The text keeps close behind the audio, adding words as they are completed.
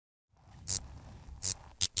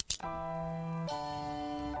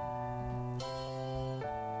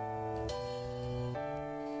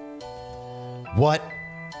What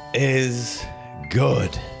is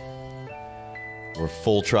good? We're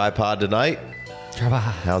full tripod tonight.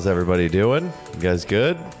 How's everybody doing? You guys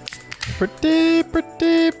good? Pretty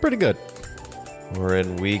good. We're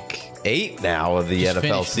in week 8 now of the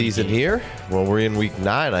NFL season here. Well, we're in week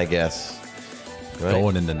 9, I guess. Right?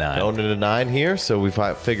 Going into 9. Going into 9 here. So we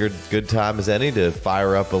figured good time as any to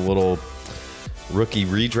fire up a little rookie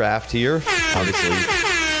redraft here. Obviously,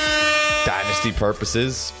 dynasty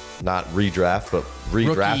purposes. Not redraft, but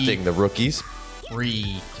redrafting the rookies.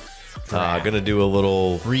 Gonna do a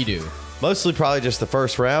little redo. Mostly probably just the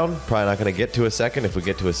first round. Probably not going to get to a second. If we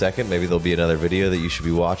get to a second, maybe there'll be another video that you should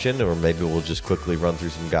be watching, or maybe we'll just quickly run through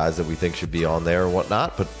some guys that we think should be on there or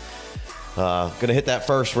whatnot. But going to hit that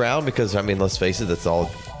first round because, I mean, let's face it, that's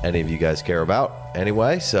all any of you guys care about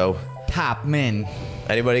anyway. So, top men.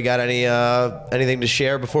 Anybody got anything to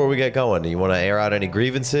share before we get going? You want to air out any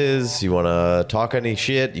grievances? You want to talk any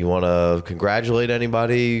shit? You want to congratulate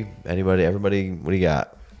anybody? Everybody, what do you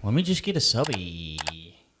got? Let me just get a subby.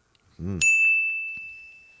 And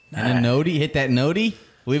a noti. Hit that noti.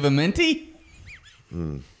 Leave a minty.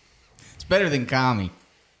 It's better than comment.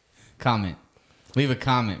 Leave a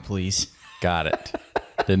comment, please. Got it.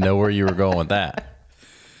 Didn't know where you were going with that.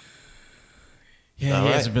 Yeah, he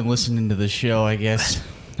hasn't been listening to the show, I guess.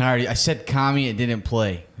 I said comment, it didn't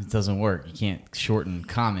play. It doesn't work. You can't shorten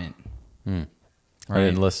comment. Right? I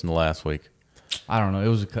didn't listen to last week. I don't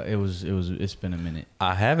know. It's been a minute.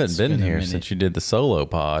 I haven't been here since you did the solo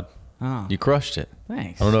pod. Oh. You crushed it.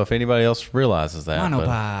 Thanks. I don't know if anybody else realizes that.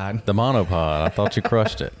 Monopod. The monopod. I thought you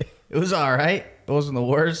crushed it. It was all right. It wasn't the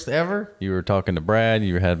worst ever. You were talking to Brad.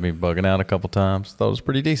 You had me bugging out a couple times. Thought it was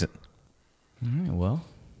pretty decent. All right. Well,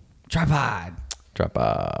 tripod.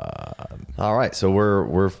 All right, so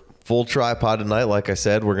we're full tripod tonight. Like I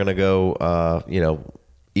said, we're gonna go.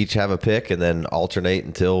 Each have a pick and then alternate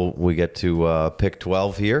until we get to pick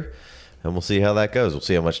 12 here, and we'll see how that goes. We'll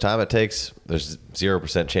see how much time it takes. There's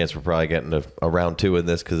 0% chance we're probably getting a round 2 in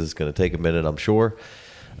this because it's gonna take a minute, I'm sure.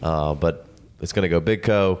 But it's gonna go Big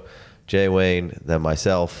Co, Jay Wayne, then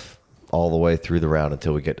myself, all the way through the round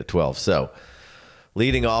until we get to 12. So.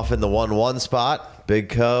 Leading off in the 1-1 spot, Big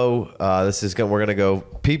Co. We're gonna go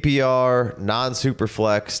PPR, non-super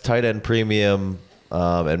flex, tight end premium,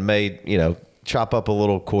 and chop up a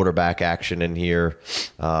little quarterback action in here,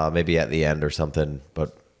 maybe at the end or something.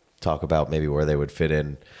 But talk about maybe where they would fit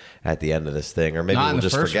in at the end of this thing, or maybe we'll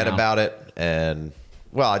just forget about it. And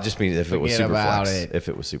I just mean if it was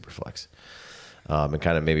super flex, and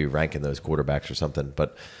kind of maybe ranking those quarterbacks or something.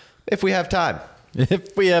 But if we have time,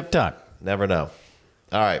 never know.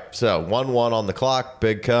 All right, so 1-1 on the clock.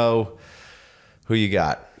 Big Co. Who you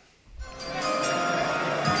got?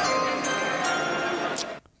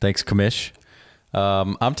 Thanks, Commish.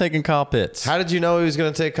 I'm taking Kyle Pitts. How did you know he was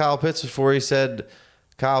going to take Kyle Pitts before he said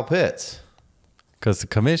Kyle Pitts? Because the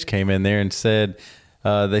Commish came in there and said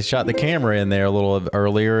they shot the camera in there a little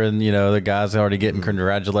earlier, and the guy's already getting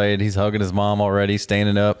congratulated. He's hugging his mom already,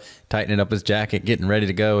 standing up, tightening up his jacket, getting ready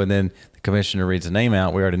to go, and then the commissioner reads the name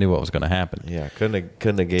out. We already knew what was going to happen. Yeah,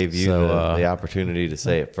 couldn't have gave you the opportunity to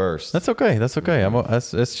say it first. That's okay.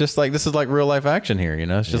 It's just like this is like real life action here.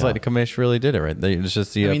 It's just like the commish really did it right. It's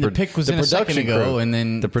just the pick was in a second ago, and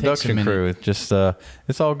then the production crew. Just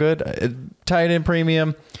it's all good. Tight end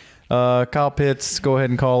premium. Kyle Pitts. Go ahead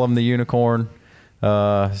and call him the unicorn.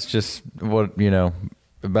 It's just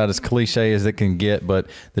about as cliche as it can get, but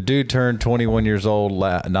the dude turned 21 years old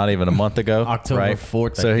not even a month ago. October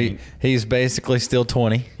 4th. So he's basically still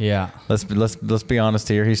 20. Yeah. Let's be honest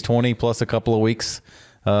here. He's 20 plus a couple of weeks.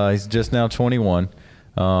 He's just now 21.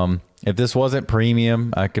 If this wasn't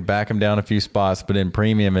premium, I could back him down a few spots, but in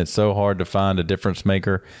premium, it's so hard to find a difference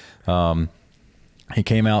maker. He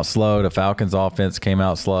came out slow. The Falcons offense came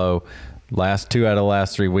out slow. Last 2 out of the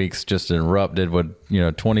last 3 weeks just erupted with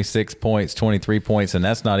 26 points, 23 points, and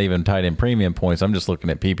that's not even tight end premium points. I'm just looking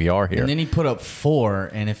at PPR here. And then he put up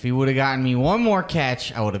 4, and if he would have gotten me one more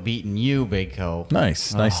catch, I would have beaten you, Big Co. Nice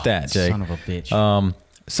stat, Jay. Son of a bitch.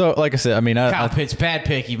 So, like I said, Kyle Pitts, bad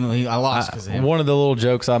pick. Even though I lost because of him. One of the little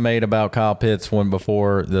jokes I made about Kyle Pitts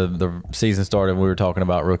before the season started, we were talking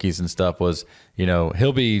about rookies and stuff, was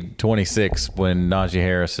he'll be 26 when Najee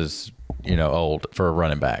Harris is old for a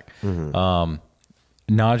running back.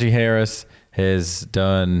 Mm-hmm. Najee Harris has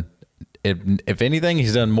done, if anything,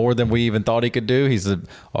 he's done more than we even thought he could do. He's a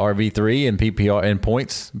RB3 in PPR and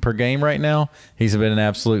points per game right now. He's been an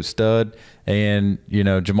absolute stud. And,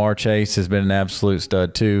 Jamar Chase has been an absolute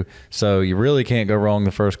stud too. So you really can't go wrong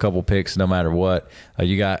the first couple picks no matter what.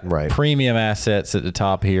 You got premium assets at the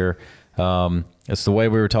top here. It's the way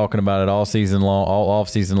we were talking about it all season long, all off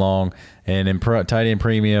season long. And in tight end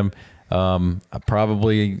premium, I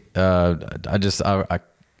probably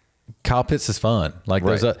Kyle Pitts is fun. Like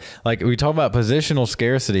there's Right. like we talk about positional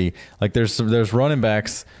scarcity. Like there's running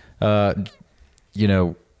backs. You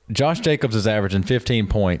know, Josh Jacobs is averaging 15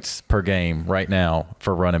 points per game right now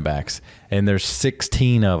for running backs, and there's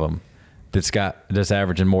 16 of them that's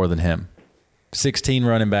averaging more than him. 16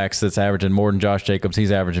 running backs that's averaging more than Josh Jacobs.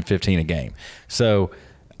 He's averaging 15 a game. So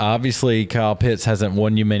obviously Kyle Pitts hasn't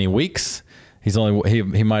won you many weeks.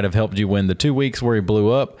 He might have helped you win the 2 weeks where he blew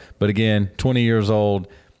up, but again, 20 years old,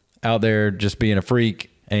 out there just being a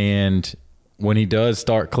freak, and when he does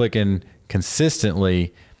start clicking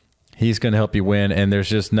consistently, he's going to help you win. And there's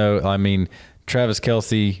just Travis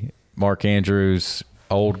Kelce, Mark Andrews,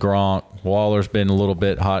 old Gronk, Waller's been a little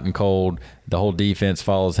bit hot and cold. The whole defense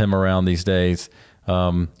follows him around these days.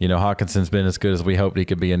 Hawkinson's been as good as we hoped he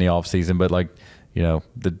could be in the offseason, but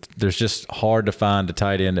there's just hard to find a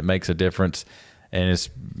tight end that makes a difference, and it's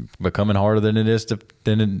becoming harder than it is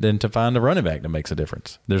than to find a running back that makes a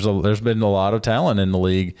difference. There's been a lot of talent in the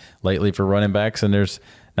league lately for running backs, and there's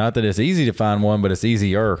not that it's easy to find one, but it's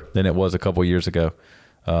easier than it was a couple years ago.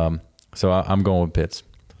 So I'm going with Pitts.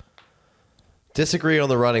 Disagree on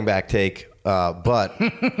the running back take, but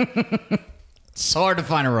It's hard to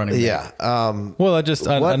find a running back. yeah. Well,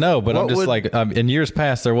 I know, but I'm just in years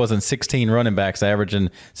past, there wasn't 17 running backs averaging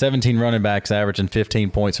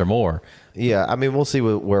 15 points or more. Yeah, I mean, we'll see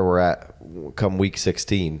where we're at come week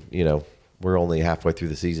 16. We're only halfway through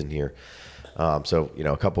the season here. So,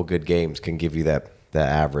 a couple good games can give you that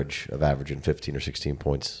average of averaging 15 or 16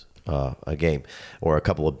 points a game, or a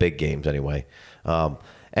couple of big games anyway.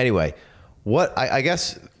 Anyway, what I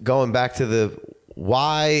guess going back to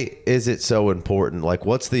why is it so important? Like,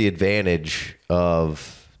 what's the advantage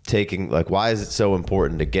of taking, why is it so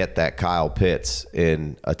important to get that Kyle Pitts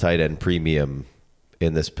in a tight end premium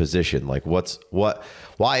in this position? Why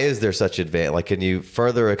is there such advantage? Can you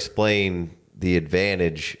further explain the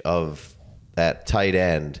advantage of that tight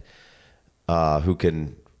end who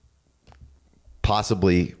can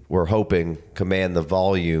possibly, we're hoping, command the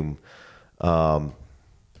volume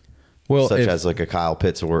such as a Kyle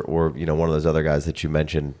Pitts or one of those other guys that you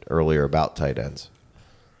mentioned earlier about tight ends?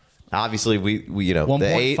 Obviously, we the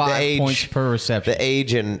 1.5 points per reception. The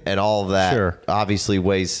age and all of that obviously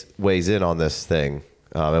weighs in on this thing.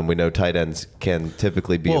 And we know tight ends can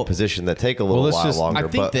typically be a position that take a little while longer. I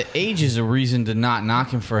think the age is a reason to not knock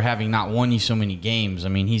him for having not won you so many games. I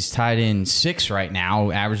mean, he's tied in 6 right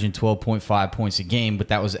now, averaging 12.5 points a game, but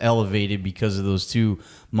that was elevated because of those 2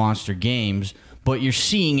 monster games. But you're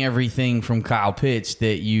seeing everything from Kyle Pitts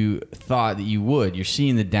that you thought that you would. You're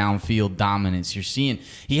seeing the downfield dominance. You're seeing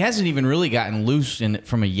he hasn't even really gotten loose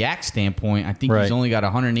from a yak standpoint. I think he's only got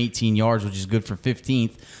 118 yards, which is good for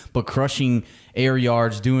 15th, but crushing air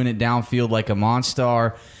yards, doing it downfield like a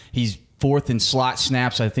monster. He's 4th in slot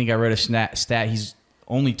snaps. I think I read a stat. He's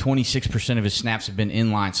only 26% of his snaps have been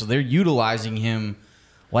inline. So they're utilizing him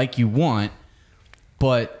like you want,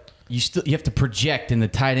 but you have to project in the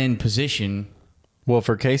tight end position. Well,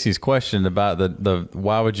 for Casey's question about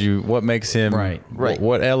what makes him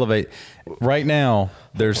what elevate right now,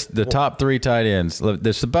 there's the top 3 tight ends.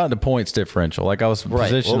 There's about the points differential. Like I was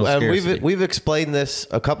positional scarcity. And we've explained this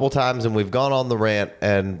a couple times, and we've gone on the rant.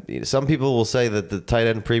 And some people will say that the tight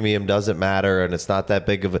end premium doesn't matter, and it's not that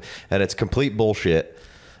big of and it's complete bullshit.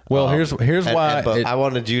 Well, here's why. But I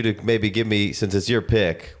wanted you to maybe give me, since it's your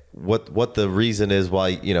pick, what the reason is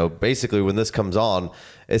why, basically when this comes on,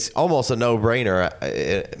 it's almost a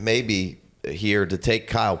no-brainer maybe here to take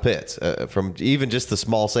Kyle Pitts from even just the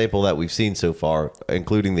small sample that we've seen so far,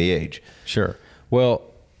 including the age. Sure. Well,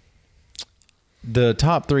 the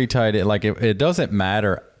top 3 tight end, it doesn't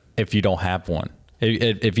matter if you don't have one.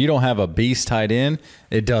 If you don't have a beast tight end,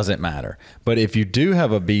 it doesn't matter. But if you do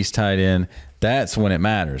have a beast tight end, that's when it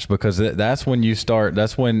matters, because that's when you start.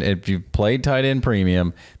 That's when, if you've played tight end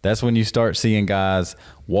premium, that's when you start seeing guys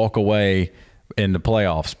walk away in the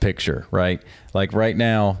playoffs picture, right? Like right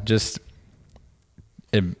now,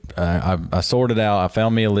 I sorted out. I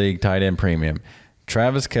found me a league tight end premium.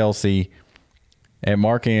 Travis Kelce and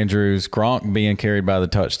Mark Andrews, Gronk being carried by the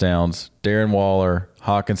touchdowns, Darren Waller,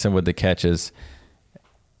 Hawkinson with the catches.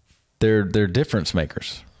 They're difference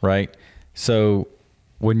makers, right? So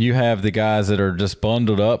when you have the guys that are just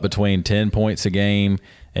bundled up between 10 points a game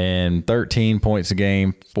and 13 points a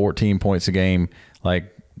game, 14 points a game,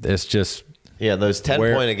 it's just... Yeah, those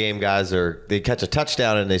 10-point-a-game guys they catch a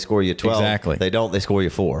touchdown and they score you 12. Exactly. They don't, they score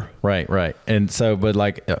you 4. Right. And so, but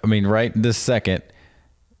right this second,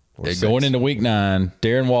 going into week 9,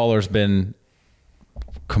 Darren Waller's been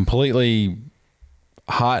completely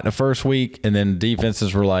hot in the first week, and then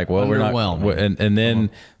defenses were like, well, we're not. And then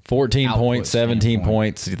 14 points, 17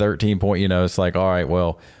 points, 13 points. You know, it's like, all right,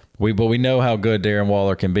 well, we know how good Darren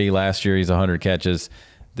Waller can be. Last year, he's 100 catches.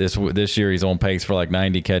 This year, he's on pace for like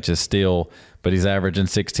 90 catches still, but he's averaging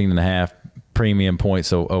 16.5 premium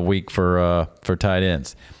points a week for tight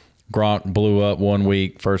ends. Gronk blew up 1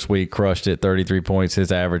 week. First week, crushed it, 33 points.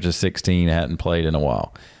 His average is 16. Hadn't played in a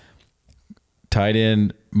while. Tight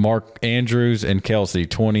end Mark Andrews and Kelsey,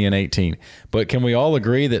 20 and 18. But can we all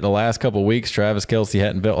agree that the last couple of weeks, Travis Kelsey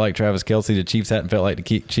hadn't felt like Travis Kelsey, the Chiefs hadn't felt like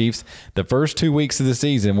the Chiefs? The first 2 weeks of the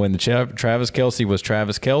season when Travis Kelsey was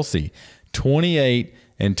Travis Kelsey, 28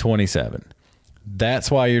 and 27. That's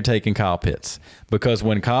why you're taking Kyle Pitts. Because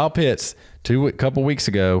when Kyle Pitts, a couple weeks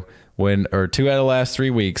ago, 2 out of the last 3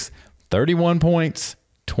 weeks, 31 points,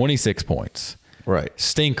 26 points. Right.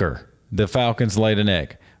 Stinker. The Falcons laid an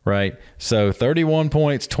egg. Right. So 31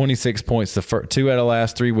 points, 26 points, 2 out of the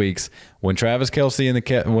last 3 weeks. When Travis Kelsey and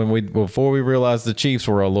before we realized the Chiefs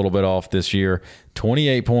were a little bit off this year,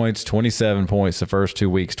 28 points, 27 points the first 2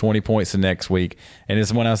 weeks, 20 points the next week. And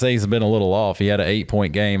it's when I say he's been a little off, he had an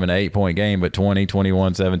 8-point game and an 8-point game, but 20,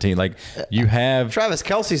 21, 17. Like you have Travis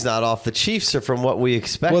Kelsey's not off. The Chiefs are from what we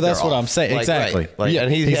expect. Well, that's what I'm saying. Exactly. Right. Yeah,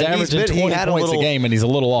 and he's averaging 20 points a game, and he's a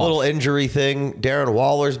little off. Little injury thing. Darren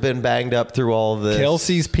Waller's been banged up through all of this.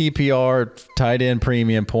 Kelsey's PPR tight end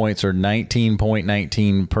premium points are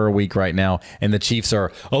 19.19 per week right now, and the Chiefs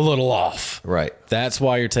are a little off. Right. That's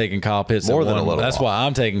why you're taking Kyle Pitts. More than a little. That's why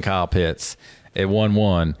I'm taking Kyle Pitts at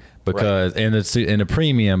 1-1 because in the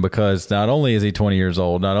premium, because not only is he 20 years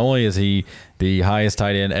old, not only is he the highest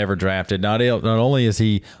tight end ever drafted, not only is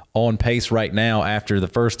he on pace right now after the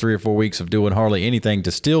first 3 or 4 weeks of doing hardly anything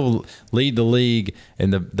to still lead the league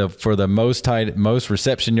in for the most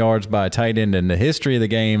reception yards by a tight end in the history of the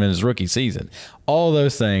game in his rookie season. All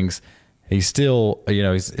those things, he's still,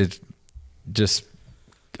 it's just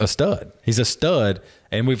a stud. He's a stud,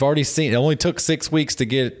 and we've already seen it only took 6 weeks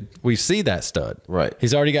to we see that stud. Right.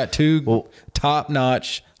 He's already got 2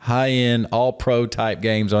 top-notch, high-end, all-pro type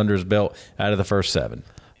games under his belt out of the first 7.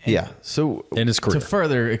 Yeah. So in his career. To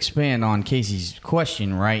further expand on Casey's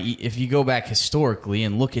question, right? If you go back historically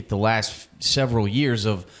and look at the last several years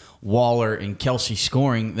of Waller and Kelsey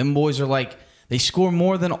scoring, them boys are like, they score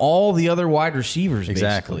more than all the other wide receivers.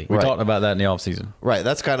 Exactly. Basically. We talked about that in the offseason. Right.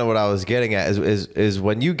 That's kind of what I was getting at is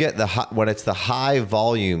when you get when it's the high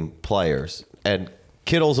volume players, and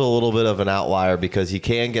Kittle's a little bit of an outlier because he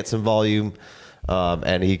can get some volume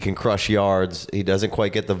and he can crush yards. He doesn't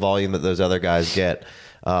quite get the volume that those other guys get.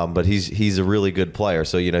 But he's a really good player.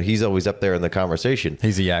 So, he's always up there in the conversation.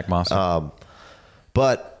 He's a yak monster.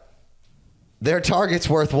 But their target's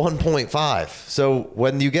worth 1.5. So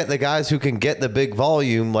when you get the guys who can get the big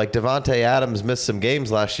volume, like Devontae Adams missed some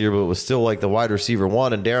games last year, but was still like the wide receiver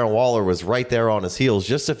 1, and Darren Waller was right there on his heels,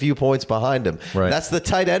 just a few points behind him. Right. That's the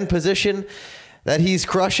tight end position that he's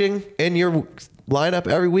crushing in your lineup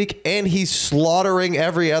every week, and he's slaughtering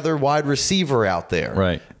every other wide receiver out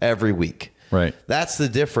there every week. Right. That's the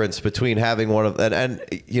difference between having one of and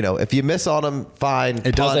if you miss on them, fine.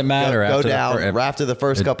 It doesn't matter. Go down after the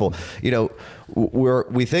first couple.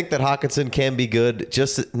 We think that Hockenson can be good,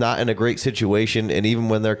 just not in a great situation. And even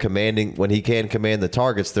when when he can command the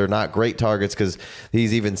targets, they're not great targets because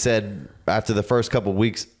he's even said after the first couple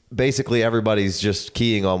weeks, basically everybody's just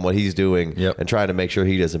keying on what he's doing and trying to make sure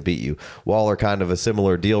he doesn't beat you. Waller kind of a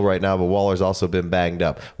similar deal right now, but Waller's also been banged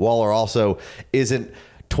up. Waller also isn't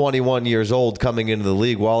 21 years old coming into the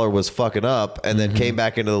league. Waller was fucking up and then came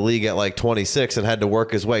back into the league at like 26 and had to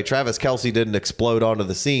work his way. Travis Kelsey didn't explode onto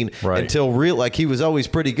the scene until he was always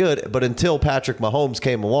pretty good, but until Patrick Mahomes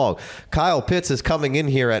came along. Kyle Pitts is coming in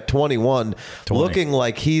here at 21, looking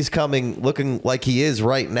like he is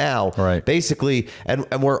right now, basically. And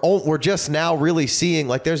we're just now really seeing,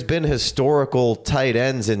 like, there's been historical tight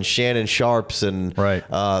ends in Shannon Sharps and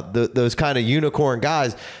those kind of unicorn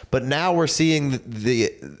guys. But now we're seeing the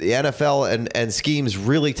NFL and schemes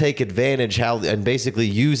really take advantage and basically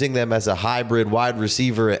using them as a hybrid wide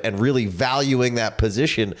receiver and really valuing that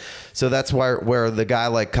position. So that's where the guy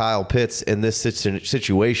like Kyle Pitts in this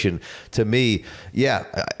situation, to me,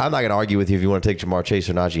 I'm not going to argue with you if you want to take Jamar Chase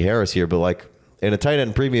or Najee Harris here, but like in a tight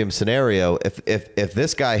end premium scenario, if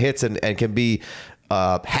this guy hits and can be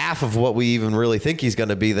half of what we even really think he's going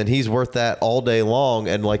to be, then he's worth that all day long.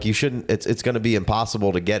 And like, you shouldn't, it's going to be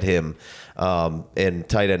impossible to get him in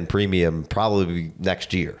tight end premium probably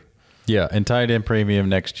next year. Yeah. In tight end premium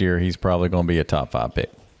next year, he's probably going to be a top 5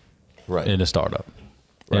 pick in a startup.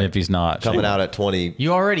 And if he's not coming out at 20,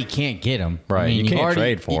 you already can't get him. Right. I mean, you can't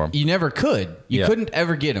trade for him. You never could. You couldn't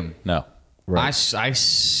ever get him. No. Right. I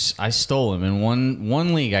stole him in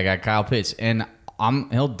one league. I got Kyle Pitts, and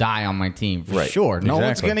he'll die on my team for sure. No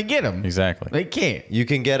one's gonna get him. Exactly. They can't. You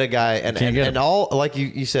can get a guy, and all, like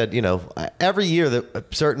you said, every year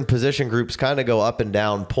that certain position groups kind of go up and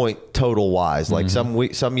down point total wise. Like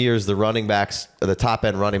some years the running backs, the top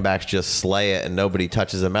end running backs just slay it and nobody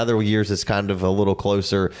touches them. Other years it's kind of a little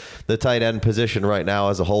closer. The tight end position right now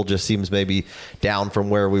as a whole just seems maybe down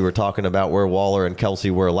from where we were talking about where Waller and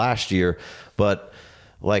Kelsey were last year. But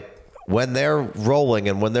like, when they're rolling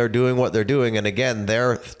and when they're doing what they're doing, and again,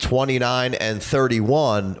 they're 29 and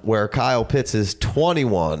 31, where Kyle Pitts is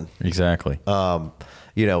 21. Exactly.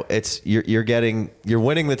 It's you're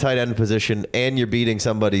winning the tight end position and you're beating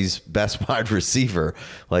somebody's best wide receiver.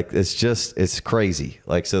 Like, it's crazy.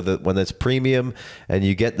 Like, so that when it's premium and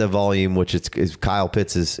you get the volume, which is Kyle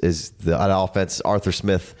Pitts is the offense, Arthur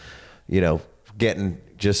Smith, getting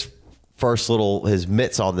just his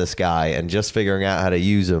mitts on this guy and just figuring out how to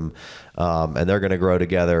use him, and they're going to grow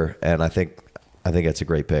together. And I think it's a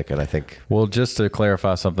great pick. And I think, well, just to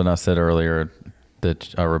clarify something I said earlier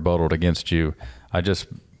that I rebutted against you, I just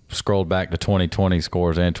scrolled back to 2020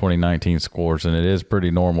 scores and 2019 scores, and it is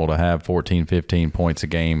pretty normal to have 14, 15 points a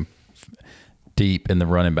game deep in the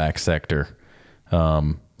running back sector,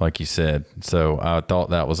 like you said. So I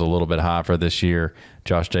thought that was a little bit high for this year.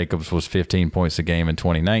 Josh Jacobs was 15 points a game in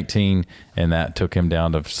 2019, and that took him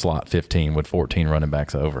down to slot 15 with 14 running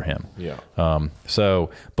backs over him. Yeah.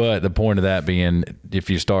 But the point of that being, if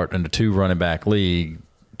you start in a 2 running back league,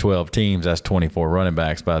 12 teams, that's 24 running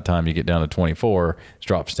backs. By the time you get down to 24, it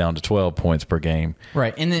drops down to 12 points per game.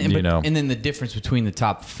 Right. And then the difference between the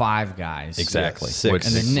top 5 guys. Exactly. Yeah, and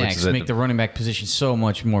the next make the running back position so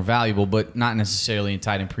much more valuable, but not necessarily in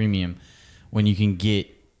tight end premium when you can get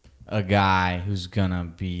a guy who's going to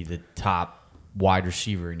be the top wide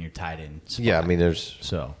receiver in your tight end spot. Yeah, I mean,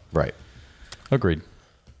 right. Agreed.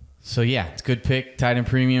 So, yeah, it's a good pick, tight end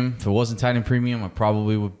premium. If it wasn't tight end premium, I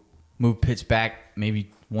probably would move Pitts back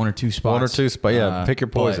maybe 1 or 2 spots. 1 or 2 spots, yeah. Pick your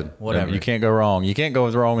poison. Whatever. You can't go wrong. You can't go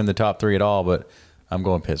wrong in the top 3 at all, but I'm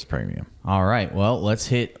going Pitts premium. All right, well, let's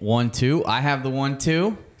hit 1-2. I have the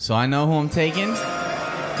 1-2, so I know who I'm taking.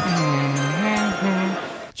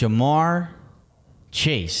 Jamar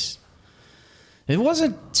Chase. It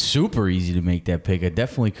wasn't super easy to make that pick. I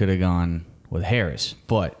definitely could have gone with Harris,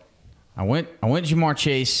 but I went Jamar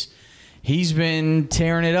Chase. He's been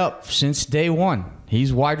tearing it up since day one.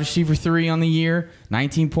 He's wide receiver 3 on the year,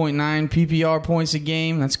 19.9 PPR points a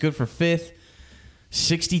game. That's good for 5th.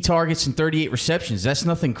 60 targets and 38 receptions. That's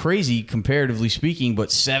nothing crazy comparatively speaking,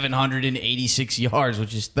 but 786 yards,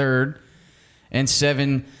 which is 3rd, and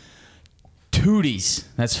 7 tooties.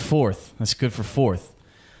 That's 4th. That's good for 4th.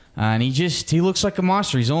 And he looks like a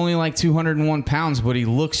monster. He's only like 201 pounds, but he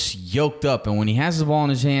looks yoked up. And when he has the ball in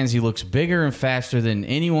his hands, he looks bigger and faster than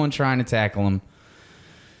anyone trying to tackle him.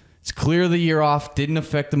 It's clear the year off didn't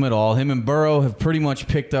affect him at all. Him and Burrow have pretty much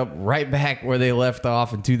picked up right back where they left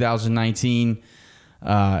off in 2019.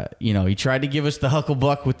 He tried to give us the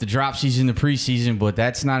hucklebuck with the dropsies in the preseason, but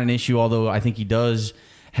that's not an issue, although I think he does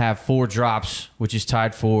have 4 drops, which is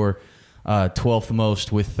tied for 12th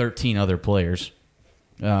most with 13 other players.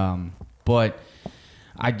 But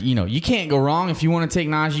you can't go wrong if you want to take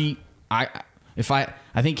Najee.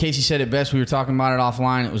 I think Casey said it best. We were talking about it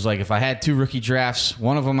offline. It was like, if I had 2 rookie drafts,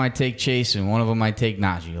 one of them I'd take Chase and one of them I'd take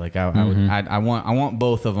Najee. Like I want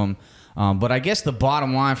both of them. But I guess the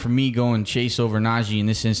bottom line for me going Chase over Najee in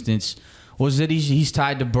this instance was that he's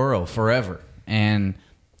tied to Burrow forever, and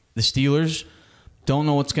the Steelers don't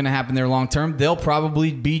know what's going to happen there long term. They'll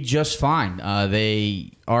probably be just fine.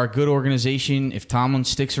 They are a good organization. If Tomlin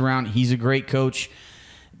sticks around, he's a great coach.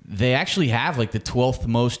 They actually have like the 12th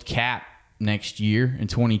most cap next year in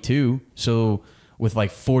 22. So with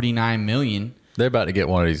like $49 million. They're about to get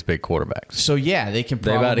one of these big quarterbacks. So yeah, they can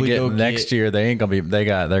probably they're about to get next year. They ain't gonna be.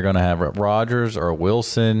 They're gonna have Rodgers or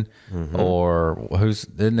Wilson or who's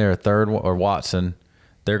in there, third or Watson.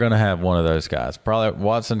 They're gonna have one of those guys. Probably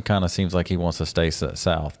Watson kind of seems like he wants to stay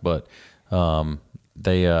south, but they'll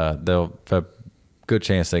have a good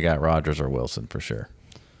chance they got Rodgers or Wilson for sure.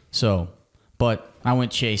 So, but I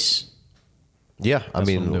went Chase. Yeah, I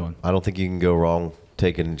mean, I don't think you can go wrong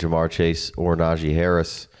taking Jamar Chase or Najee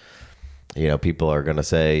Harris. People are going to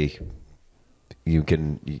say you're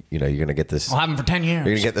going to get this. I'll have him for 10 years. You're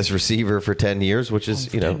going to get this receiver for 10 years, which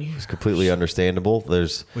is, is completely understandable.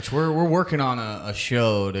 Which we're working on a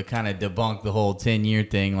show to kind of debunk the whole 10-year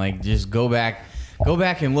thing. Like, just go back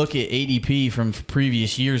and look at ADP from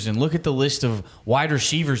previous years and look at the list of wide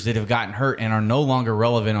receivers that have gotten hurt and are no longer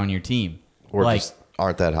relevant on your team. Or just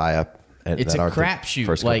aren't that high up. It's a crapshoot.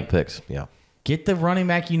 First couple picks, yeah. Get the running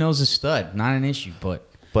back you know is a stud. Not an issue, but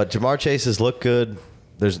Jamar Chase has looked good.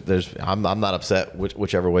 I'm not upset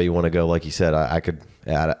whichever way you want to go. Like you said, I could,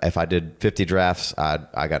 if I did 50 drafts,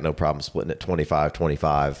 I got no problem splitting it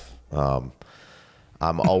 25-25.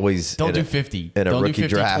 I'm always don't do 50. In a don't rookie do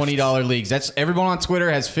 50 draft. $20 leagues. That's everyone on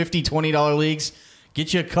Twitter has 50 $20 leagues.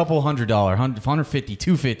 Get you a couple $100, 150,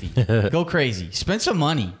 250. Go crazy. Spend some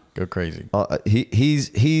money. Go crazy. He's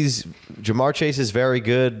Jamar Chase is very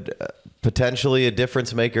good, potentially a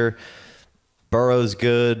difference maker. Burrow's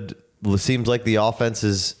good. It seems like the offense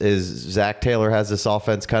is Zach Taylor has this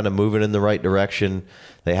offense kind of moving in the right direction.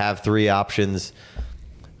 They have 3 options.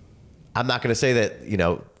 I'm not going to say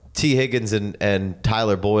that, T. Higgins and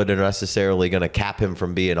Tyler Boyd are necessarily going to cap him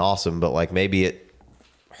from being awesome, but like maybe it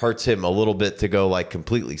hurts him a little bit to go like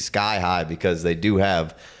completely sky high because they do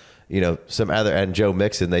have, some other, and Joe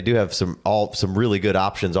Mixon, they do have some really good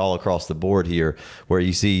options all across the board here where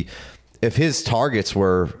you see if his targets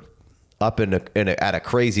were up at a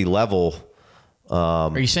crazy level.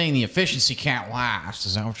 Are you saying the efficiency can't last?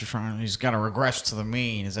 Is that what you're trying? He's got to regress to the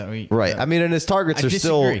mean. Is that what right? I mean, and his targets are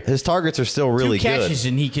still really 2 catches good.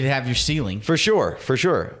 And he could have your ceiling for sure.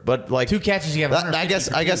 But like 2 catches, you have. I guess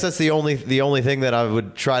that's the only thing that I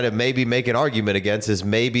would try to maybe make an argument against is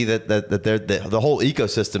maybe that the whole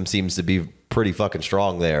ecosystem seems to be pretty fucking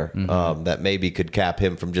strong there. Mm-hmm. That maybe could cap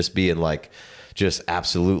him from just being like just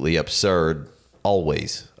absolutely absurd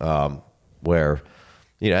always. Where.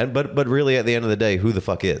 But really at the end of the day, who the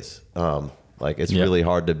fuck is? It's really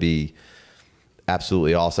hard to be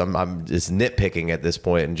absolutely awesome. I'm just nitpicking at this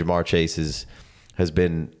point, and Jamar Chase has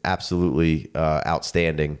been absolutely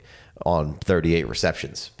outstanding on 38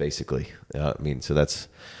 receptions, basically. So that's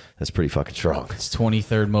pretty fucking strong. It's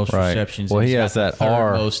 23rd most receptions. Well, he has that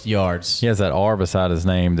R most yards. He has that R beside his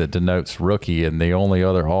name that denotes rookie, and the only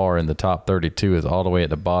other R in the top 32 is all the way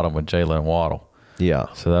at the bottom with Jaylen Waddle.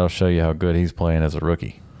 Yeah. So that'll show you how good he's playing as a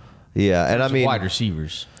rookie. Yeah, and I mean wide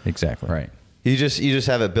receivers. Exactly. Right. You just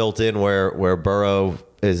have it built in where Burrow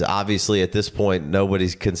is obviously at this point nobody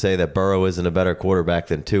can say that Burrow isn't a better quarterback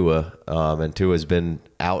than Tua, and Tua's been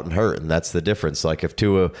out and hurt, and that's the difference. Like if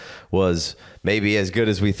Tua was maybe as good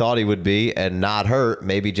as we thought he would be and not hurt,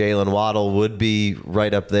 maybe Jaylen Waddle would be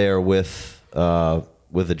right up there with Jamar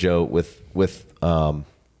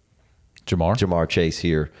Chase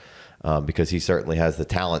here, because he certainly has the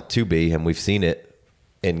talent to be, and we've seen it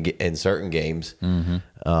in certain games.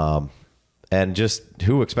 Mm-hmm. And just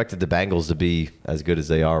who expected the Bengals to be as good as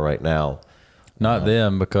they are right now? Not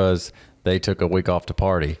them, because they took a week off to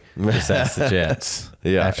party. Just ask the Jets.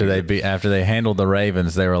 Yeah. After they handled the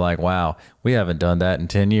Ravens, they were like, "Wow, we haven't done that in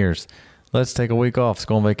 10 years. Let's take a week off, let's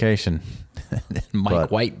go on vacation."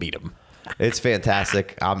 Mike White beat them. It's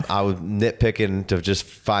fantastic. I was nitpicking to just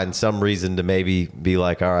find some reason to maybe be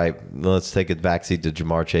like, all right, let's take a backseat to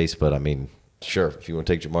Jamar Chase. But I mean, sure, if you want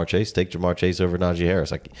to take Jamar Chase over Najee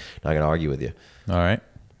Harris. I'm not going to argue with you. All right,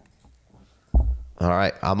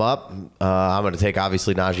 I'm up. I'm going to take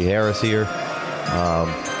obviously Najee Harris here.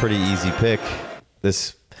 Pretty easy pick.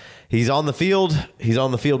 He's on the field. He's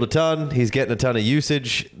on the field a ton. He's getting a ton of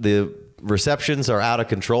usage. The receptions are out of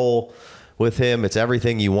control with him. It's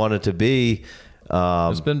everything you want it to be.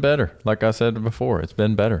 It's been better. Like I said before, it's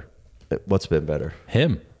been better. What's been better?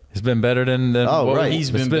 Him. It's been better than right.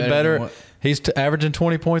 He's been better. He's averaging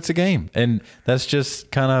 20 points a game, and that's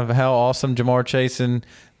just kind of how awesome Jamar Chase and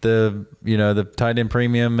the tight end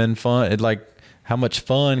premium and fun. How much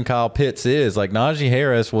fun Kyle Pitts is. Like Najee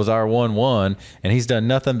Harris was our 1-1, and he's done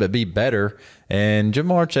nothing but be better. And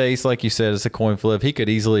Jamar Chase, like you said, it's a coin flip. He could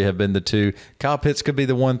easily have been the 2. Kyle Pitts could be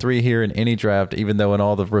the 1-3 here in any draft, even though in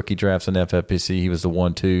all the rookie drafts in FFPC, he was the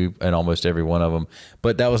 1-2 in almost every one of them.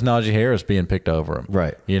 But that was Najee Harris being picked over him.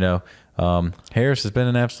 Right. Harris has been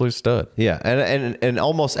an absolute stud. Yeah, and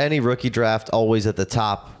almost any rookie draft, always at the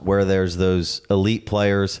top where there's those elite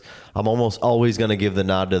players, I'm almost always going to give the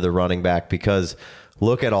nod to the running back, because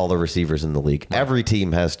look at all the receivers in the league. Right. Every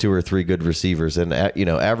team has 2 or 3 good receivers, and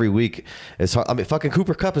every week it's hard. I mean, fucking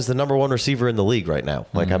Cooper Kupp is the number 1 receiver in the league right now.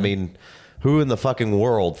 Like, I mean, who in the fucking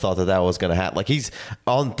world thought that was going to happen? Like, he's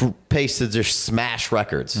on pace to just smash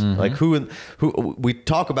records. Like, who we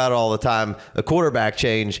talk about it all the time. A quarterback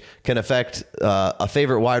change can affect a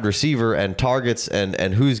favorite wide receiver and targets and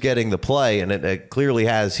who's getting the play, and it clearly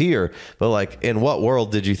has here. But like, in what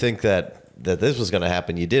world did you think that that this was going to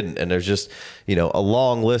happen, you didn't. And there's just, a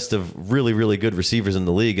long list of really, really good receivers in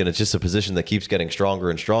the league, and it's just a position that keeps getting stronger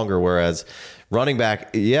and stronger. Whereas running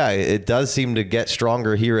back, yeah, it does seem to get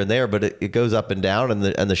stronger here and there, but it goes up and down, and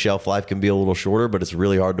the shelf life can be a little shorter. But it's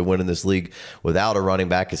really hard to win in this league without a running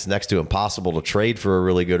back. It's next to impossible to trade for a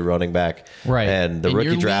really good running back. Right. And the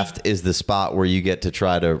rookie draft is the spot where you get to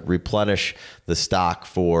try to replenish the stock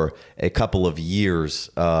for a couple of years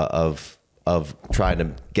of trying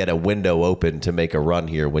to get a window open to make a run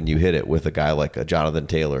here when you hit it with a guy like a Jonathan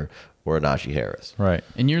Taylor or a Najee Harris. Right.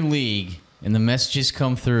 In your league, and the messages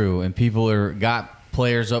come through, and people got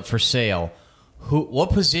players up for sale. What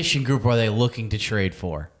position group are they looking to trade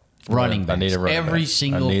for? Running backs. I need a running every back.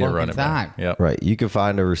 single fucking time. Yep. Right. You can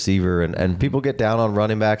find a receiver, and people get down on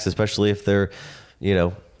running backs, especially if they're,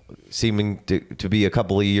 seeming to be a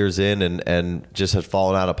couple of years in and just have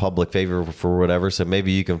fallen out of public favor for whatever. So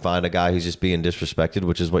maybe you can find a guy who's just being disrespected,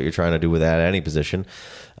 which is what you're trying to do with that at any position.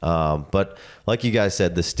 But like you guys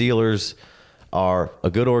said, the Steelers are a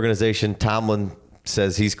good organization. Tomlin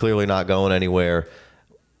says he's clearly not going anywhere.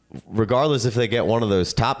 Regardless if they get one of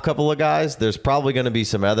those top couple of guys, there's probably going to be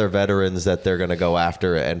some other veterans that they're going to go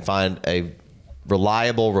after and find a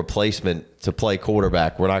reliable replacement to play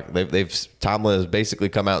quarterback. Tomlin has basically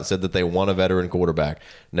come out and said that they want a veteran quarterback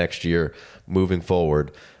next year moving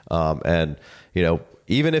forward.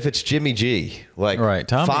 Even if it's Jimmy G,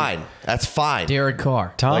 fine. That's fine. Derek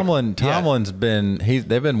Carr. Tomlin's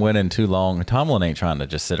they've been winning too long. Tomlin ain't trying to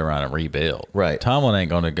just sit around and rebuild. Right. Tomlin ain't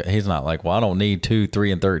going to, he's not like, well, I don't need 2,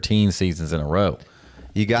 3, and 13 seasons in a row.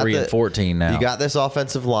 You got 3 and 14 now. You got this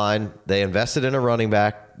offensive line. They invested in a running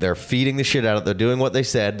back. They're feeding the shit out of it. They're doing what they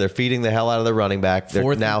said. They're feeding the hell out of the running back.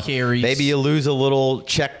 Fourth and carries. Maybe you lose a little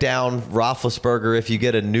check down Roethlisberger if you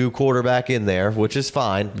get a new quarterback in there, which is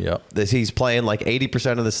fine. Yep. He's playing like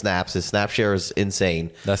 80% of the snaps. His snap share is insane.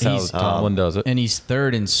 That's how Tomlin does it. And he's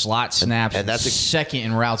third in slot snaps and that's second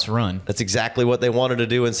in routes run. That's exactly what they wanted to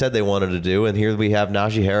do and said they wanted to do. And here we have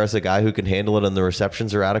Najee Harris, a guy who can handle it, and the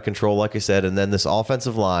receptions are out of control, like I said. And then this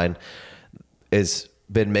offensive line is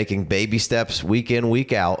been making baby steps week in,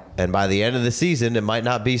 week out. And by the end of the season, it might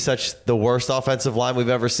not be the worst offensive line we've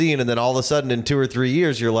ever seen. And then all of a sudden in 2 or 3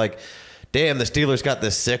 years, you're like, damn, the Steelers got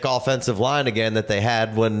this sick offensive line again that they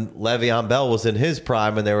had when Le'Veon Bell was in his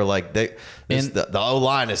prime. And they were like, the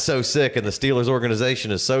O-line is so sick and the Steelers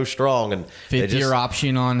organization is so strong. And fifth-year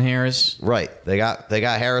option on Harris. Right. They got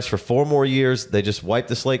Harris for 4 more years. They just wiped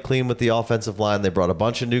the slate clean with the offensive line. They brought a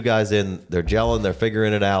bunch of new guys in. They're gelling. They're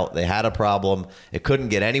figuring it out. They had a problem. It couldn't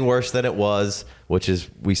get any worse than it was, which is,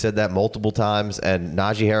 we said that multiple times. And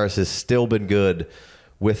Najee Harris has still been good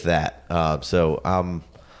with that. So I'm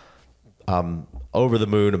over the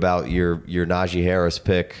moon about your Najee Harris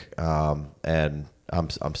pick, and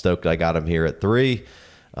I'm stoked I got him here at 3.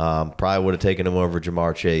 Probably would have taken him over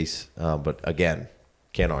Jamar Chase, but again,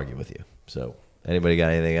 can't argue with you. So, anybody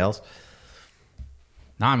got anything else?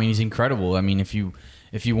 No, I mean, he's incredible. I mean, if you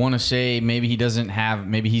want to say maybe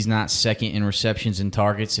he's not second in receptions and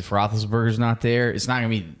targets if Roethlisberger's not there, it's not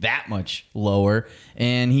going to be that much lower,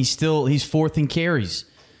 and he's fourth in carries.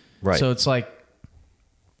 Right. So it's like,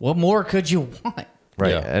 what more could you want?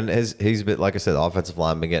 Right. Yeah. And he's been, like I said, the offensive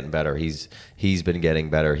line been getting better. He's been getting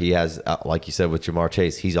better. He has, like you said with Jamar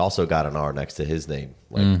Chase, he's also got an R next to his name.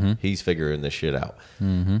 Like he's figuring this shit out.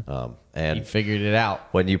 And he figured it out.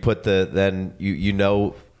 When you put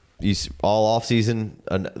all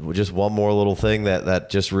offseason, just one more little thing that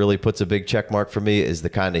just really puts a big check mark for me is the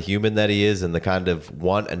kind of human that he is and the kind of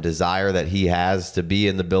want and desire that he has to be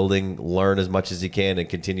in the building, learn as much as he can, and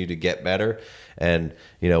continue to get better. And,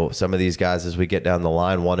 some of these guys, as we get down the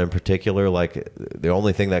line, one in particular, like the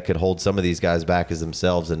only thing that could hold some of these guys back is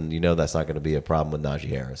themselves. And, that's not going to be a problem with Najee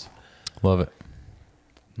Harris. Love it.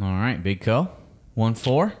 All right, Big Co.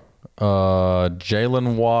 1-4.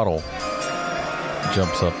 Jaylen Waddle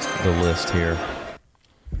jumps up the list here.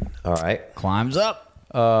 All right. Climbs up.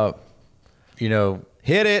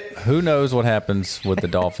 Hit it. Who knows what happens with the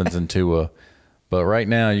Dolphins and Tua, but right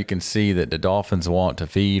now you can see that the Dolphins want to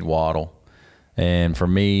feed Waddle. And for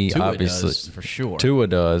me, Tua obviously, does, for sure. Tua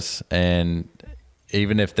does. And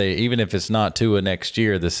even if it's not Tua next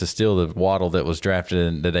year, this is still the Waddle that was drafted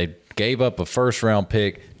and that they gave up a first-round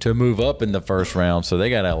pick to move up in the first round. So they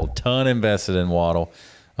got a ton invested in Waddle.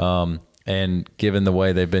 And given the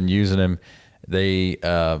way they've been using him, they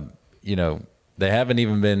haven't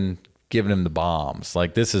even been giving him the bombs.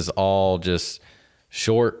 Like, this is all just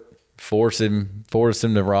short, force him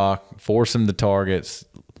to rock, force him to targets,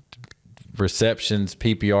 receptions,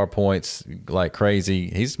 PPR points like crazy.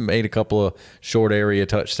 He's made a couple of short area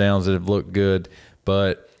touchdowns that have looked good,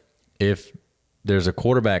 but if there's a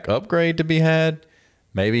quarterback upgrade to be had.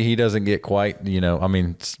 Maybe he doesn't get quite,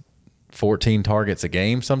 14 targets a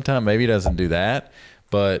game sometime. Maybe he doesn't do that.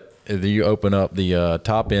 But if you open up the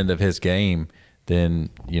top end of his game, then,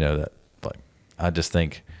 I just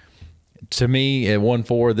think, to me, at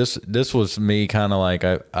 1-4, this was me kind of like,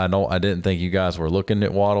 I didn't think you guys were looking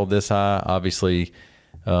at Waddle this high. Obviously,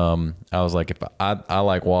 I was like, if I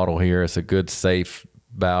like Waddle here, it's a good, safe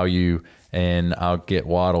value, and I'll get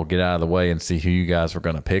Waddle, get out of the way, and see who you guys were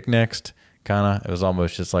going to pick next. It was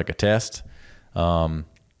almost just like a test,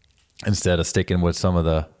 instead of sticking with some of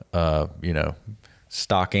the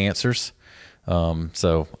stock answers.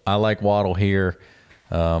 So I like Waddle here.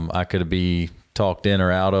 I could be talked in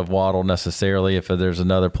or out of Waddle necessarily if there's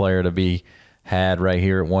another player to be had right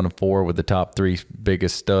here at 1-4 with the top 3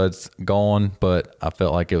 biggest studs gone, but I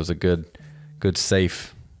felt like it was a good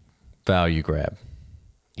safe value grab.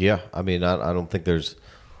 Yeah, I mean, I don't think there's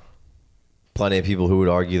plenty of people who would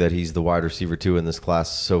argue that he's the wide receiver 2 in this class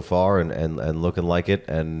so far, and looking like it,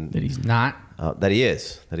 and That he's not. That he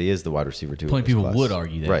is the wide receiver 2. Plenty of people would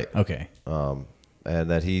argue that, right? Okay, and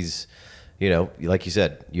that he's, like you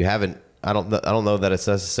said, you haven't. I don't know that it's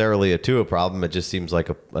necessarily a Tua problem. It just seems like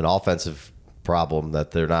an offensive problem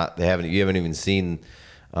that you haven't even seen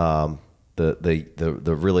the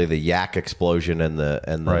really the yak explosion and the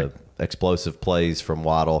right. explosive plays from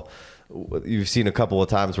Waddle. You've seen a couple of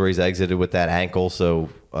times where he's exited with that ankle, so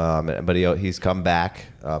but he's come back,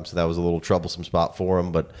 so that was a little troublesome spot for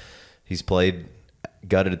him, but he's played,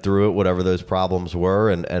 gutted through it, whatever those problems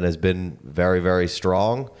were, and has been very, very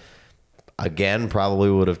strong. Again, probably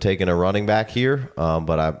would have taken a running back here,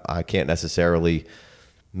 but I can't necessarily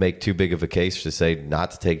make too big of a case to say not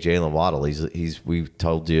to take Jaylen Waddle. We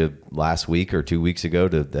told you last week or 2 weeks ago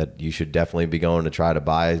that you should definitely be going to try to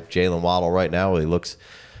buy Jaylen Waddle right now. He looks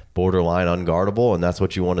borderline unguardable, and that's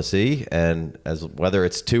what you want to see. And as whether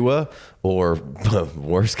it's Tua or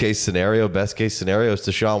worst case scenario, best case scenario is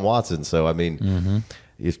Deshaun Watson. So I mean,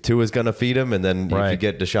 if Tua's going to feed him, and then if you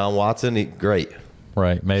get Deshaun Watson, great.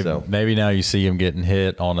 Right. Maybe now you see him getting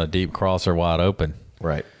hit on a deep crosser wide open.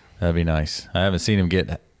 Right. That'd be nice. I haven't seen him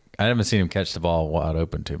catch the ball wide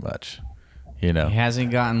open too much. He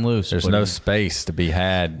hasn't gotten loose. There's no space to be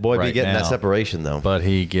had. Boy, right be getting now, that separation though. But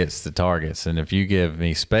he gets the targets, and if you give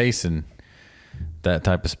me space and that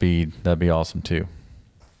type of speed, that'd be awesome too.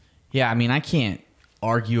 Yeah, I mean, I can't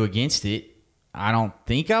argue against it. I don't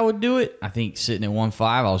think I would do it. I think sitting at 1-5,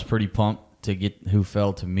 I was pretty pumped to get who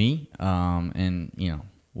fell to me. And,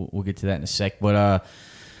 we'll get to that in a sec. But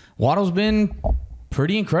Waddle's been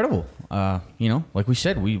pretty incredible. Like we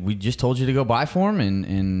said, we just told you to go buy for him,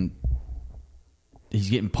 and he's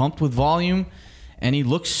getting pumped with volume, and he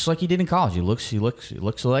looks like he did in college. He looks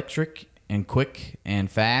electric and quick and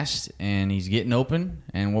fast, and he's getting open.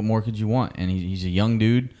 And what more could you want? And he's a young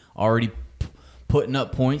dude already putting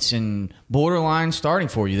up points and borderline starting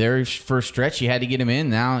for you there for a stretch. You had to get him in.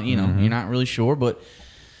 Now you're not really sure, but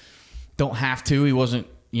don't have to.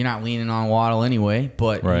 You're not leaning on Waddle anyway.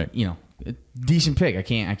 But right. Decent pick.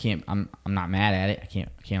 I'm not mad at it. I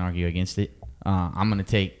can't argue against it. I'm gonna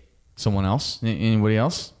take someone else. Anybody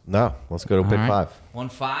else? No. Let's go to pick 5.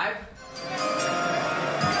 1-5.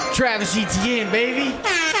 Travis Etienne, baby.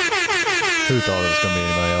 Who thought it was gonna be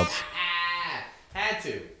anybody else? Had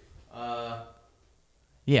to.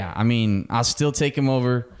 Yeah, I mean, I'll still take him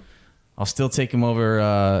over Javonte,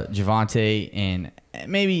 and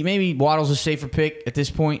maybe Waddle's a safer pick at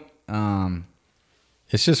this point.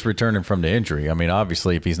 It's just returning from the injury. I mean,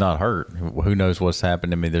 obviously, if he's not hurt, who knows what's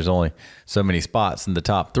happened? I mean, there's only so many spots in the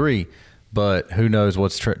top 3, but who knows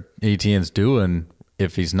what's Etienne's doing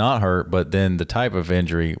if he's not hurt? But then the type of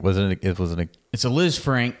injury It's a Liz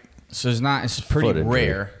Frank, so it's pretty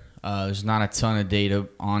rare. There's not a ton of data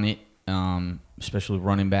on it, especially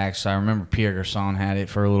running backs. I remember Pierre Garçon had it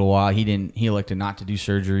for a little while. He elected not to do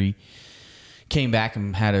surgery. Came back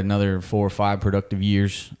and had another 4 or 5 productive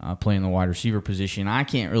years playing the wide receiver position. I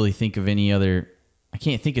can't really think of I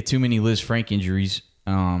can't think of too many Liz Frank injuries.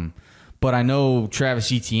 But I know Travis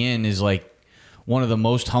Etienne is like one of the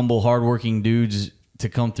most humble, hardworking dudes to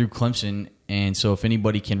come through Clemson. And so if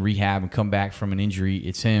anybody can rehab and come back from an injury,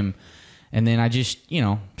 it's him. And then I just,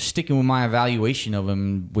 sticking with my evaluation of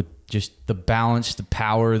him with just the balance, the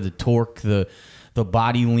power, the torque, the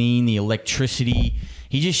body lean, the electricity.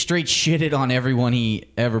 He just straight shitted on everyone he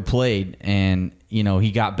ever played. And,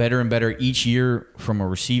 he got better and better each year from a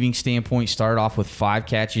receiving standpoint. Started off with 5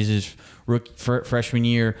 catches his freshman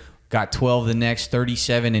year, got 12 the next,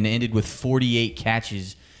 37, and ended with 48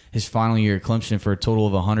 catches his final year at Clemson for a total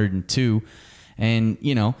of 102. And,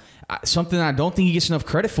 something I don't think he gets enough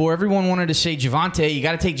credit for. Everyone wanted to say Javonte. You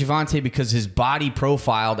got to take Javonte because his body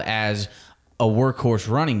profiled as a workhorse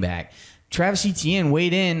running back. Travis Etienne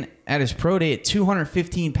weighed in at his pro day at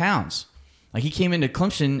 215 pounds. Like, he came into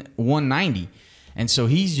Clemson 190. And so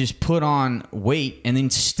he's just put on weight and then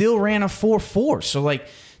still ran a 4.4. So,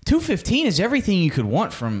 215 is everything you could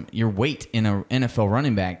want from your weight in an NFL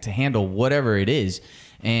running back to handle whatever it is.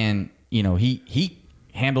 And, he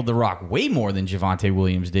handled the rock way more than Javonte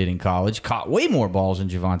Williams did in college, caught way more balls than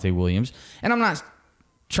Javonte Williams. And I'm not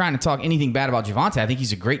trying to talk anything bad about Javonte. I think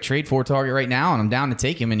he's a great trade for target right now, and I'm down to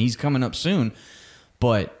take him, and he's coming up soon.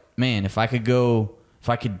 But, man, if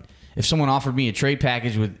someone offered me a trade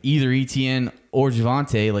package with either Etienne or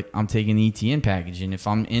Javonte, I'm taking the Etienne package. And if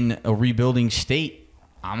I'm in a rebuilding state,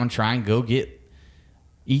 I'm going to try and go get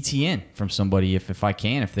Etienne from somebody if I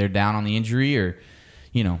can, if they're down on the injury or,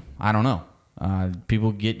 I don't know.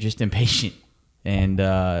 People get just impatient. And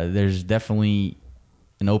there's definitely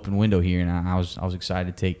an open window here, and I was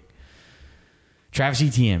excited to take Travis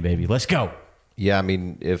Etienne, baby. Let's go. Yeah, I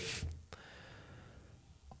mean, if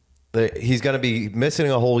he's going to be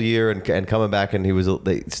missing a whole year and coming back, and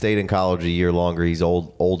they stayed in college a year longer. He's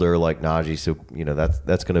older like Najee, so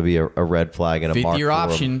that's going to be a red flag and a mark. 5th-year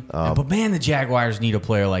option. But man, the Jaguars need a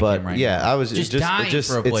player like him right now. I was just dying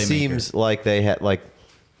for a playmaker. It seems like they had like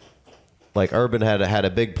Urban had a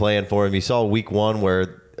big plan for him. You saw week 1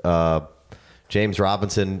 where James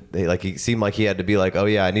Robinson, he seemed like he had to be like, oh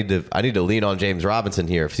yeah, I need to lean on James Robinson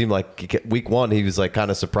here. It seemed like week 1 he was kind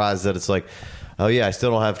of surprised that it's like, oh yeah, I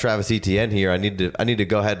still don't have Travis Etienne here. I need to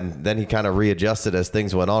go ahead, and then he kind of readjusted as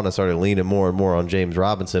things went on and started leaning more and more on James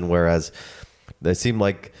Robinson. Whereas it seemed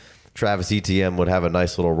like Travis Etienne would have a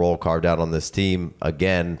nice little role carved out on this team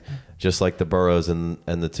again, just like the Burrows and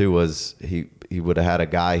the Tuas. He would have had a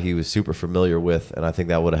guy he was super familiar with, and I think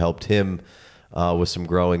that would have helped him with some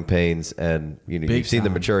growing pains. And you've seen the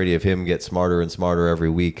maturity of him get smarter and smarter every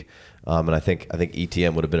week. And I think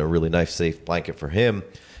Etienne would have been a really nice safe blanket for him.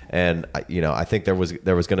 And I think there was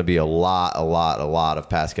going to be a lot of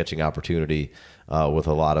pass catching opportunity with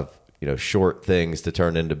a lot of short things to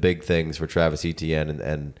turn into big things for Travis Etienne.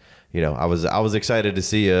 And I was excited to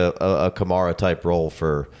see a Kamara type role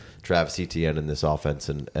for Travis Etienne in this offense,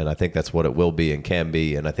 and I think that's what it will be and can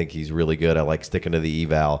be. And I think he's really good. I like sticking to the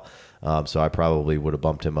eval, so I probably would have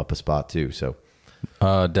bumped him up a spot too. So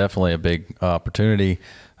definitely a big opportunity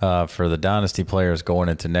for the Dynasty players going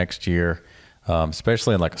into next year.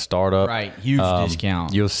 Especially in a startup. Right, huge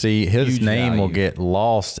discount. You'll see his name will get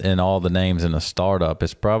lost in all the names in a startup.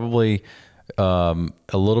 It's probably a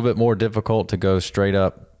little bit more difficult to go straight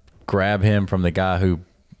up grab him from the guy who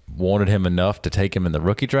wanted him enough to take him in the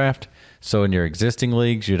rookie draft. So in your existing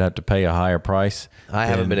leagues, you'd have to pay a higher price. I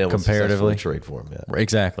haven't been able comparatively to trade for him yet.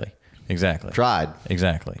 Exactly. Tried.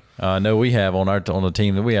 Exactly. No, we have on the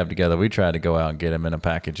team that we have together. We tried to go out and get him in a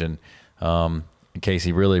package, and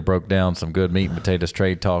Casey really broke down some good meat and potatoes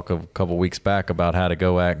trade talk a couple weeks back about how to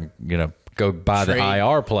go out and go buy the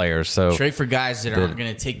IR players. So trade for guys that aren't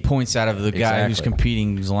going to take points out of the guy who's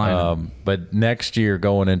competing his lineup. But next year,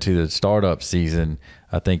 going into the startup season,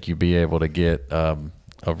 I think you'd be able to get a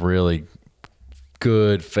really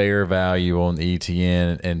good fair value on the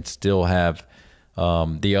ETN and still have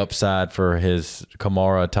the upside for his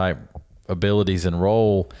Kamara type abilities and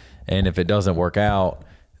role. And if it doesn't work out,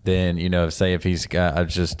 then, say if he's got, I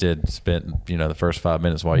just spent the first 5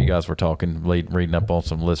 minutes while you guys were talking, reading up on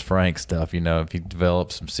some Liz Frank stuff, if he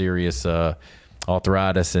develops some serious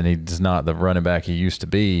arthritis and he's not the running back he used to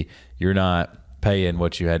be, you're not paying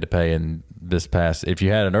what you had to pay in this past. If you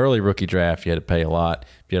had an early rookie draft, you had to pay a lot.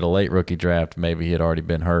 If you had a late rookie draft, maybe he had already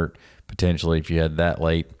been hurt. Potentially, if you had that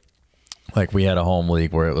late, like we had a home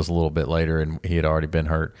league where it was a little bit later and he had already been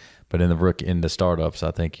hurt. But in the startups, I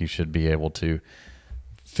think you should be able to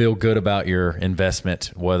feel good about your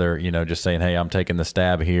investment, whether, just saying, hey, I'm taking the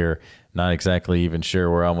stab here, not exactly even sure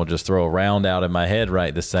where I'm going to just throw a round out in my head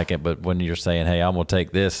right this second. But when you're saying, hey, I'm going to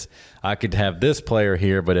take this, I could have this player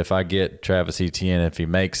here, but if I get Travis Etienne, if he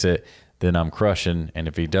makes it, then I'm crushing. And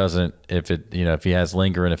if he doesn't, if he has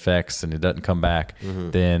lingering effects and it doesn't come back,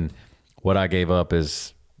 then what I gave up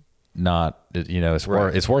is not, it's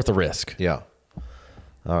worth the risk. Yeah.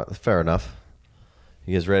 All right. Fair enough.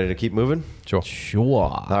 You guys ready to keep moving? Sure.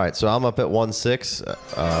 All right, so I'm up at 1-6.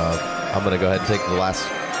 I'm going to go ahead and take the last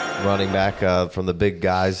running back from the big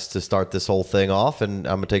guys to start this whole thing off, and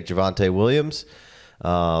I'm going to take Javonte Williams.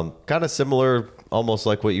 Kind of similar, almost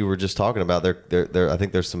like what you were just talking about. I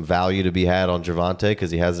think there's some value to be had on Javonte because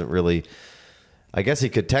he hasn't really I guess he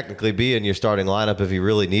could technically be in your starting lineup if you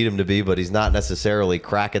really need him to be, but he's not necessarily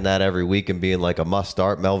cracking that every week and being like a must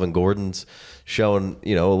start. Melvin Gordon's showing, a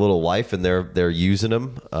little life, and they're using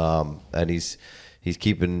him, and he's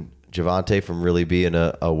keeping Javonte from really being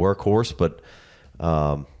a workhorse, but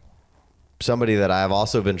somebody that I've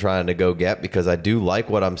also been trying to go get, because I do like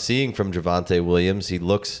what I'm seeing from Javonte Williams. He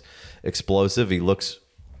looks explosive. He looks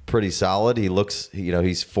pretty solid. He looks,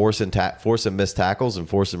 he's forcing missed tackles and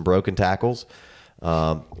forcing broken tackles,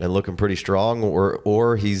 and looking pretty strong,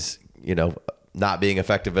 or he's, not being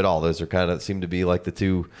effective at all. Those are kind of seem to be like the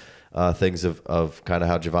two things of kind of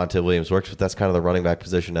how Javonte Williams works, but that's kind of the running back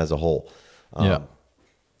position as a whole.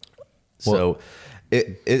 So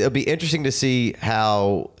it'll be interesting to see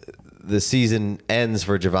how the season ends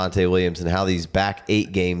for Javonte Williams and how these back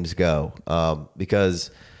 8 games go, because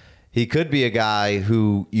he could be a guy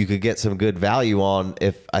who you could get some good value on.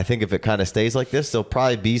 If it kind of stays like this, there'll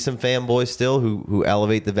probably be some fanboys still who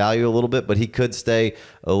elevate the value a little bit, but he could stay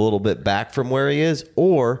a little bit back from where he is.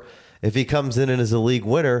 Or if he comes in and is a league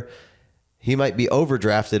winner, he might be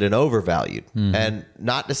overdrafted and overvalued. And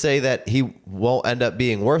not to say that he won't end up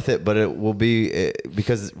being worth it, but it will be,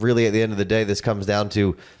 because really at the end of the day, this comes down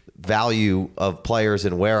to value of players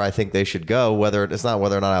and where I think they should go. It's not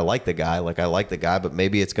whether or not I like the guy. Like, I like the guy, but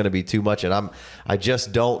maybe it's going to be too much, and I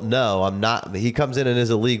just don't know. He comes in and is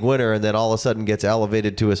a league winner, and then all of a sudden gets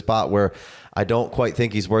elevated to a spot where I don't quite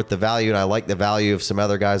think he's worth the value, and I like the value of some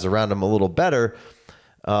other guys around him a little better.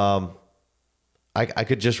 I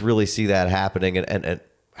could just really see that happening. And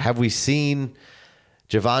have we seen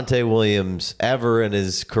Javonte Williams ever in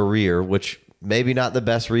his career, which maybe not the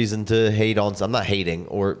best reason to hate on. I'm not hating,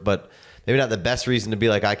 but maybe not the best reason to be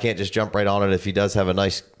like, I can't just jump right on it if he does have a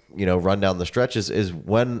nice, run down the stretches, is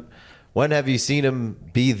when have you seen him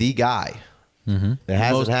be the guy? It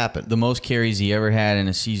hasn't happened. The most carries he ever had in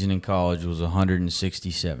a season in college was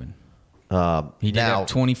 167. He did have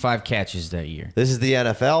 25 catches that year. This is the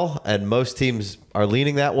NFL, and most teams are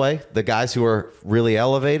leaning that way. The guys who are really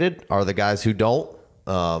elevated are the guys who don't,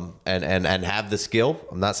 and have the skill.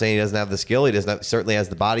 I'm not saying he doesn't have the skill. He certainly has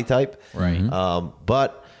the body type. Right.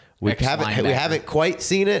 But we haven't quite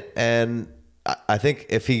seen it. And I think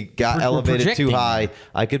if he got elevated too high,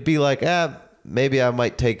 I could be like, maybe I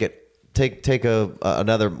might take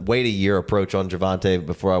another wait a year approach on Javonte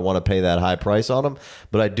before I want to pay that high price on him.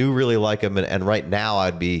 But I do really like him, and right now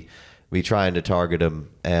I'd be trying to target him.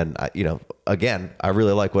 And again, I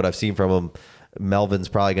really like what I've seen from him. Melvin's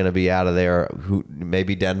probably going to be out of there. Who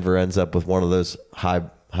maybe Denver ends up with one of those high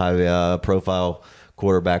profile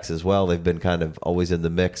quarterbacks as well. They've been kind of always in the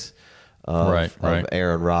mix of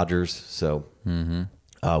Aaron Rodgers. So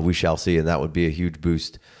we shall see, and that would be a huge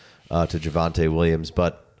boost to Javonte Williams.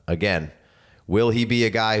 But again, will he be a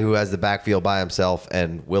guy who has the backfield by himself,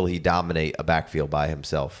 and will he dominate a backfield by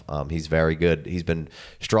himself? He's very good. He's been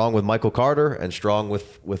strong with Michael Carter and strong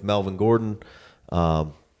with Melvin Gordon.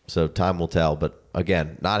 So time will tell. But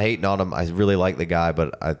again, not hating on him. I really like the guy,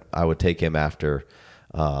 but I would take him after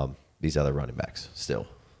these other running backs still.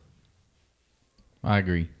 I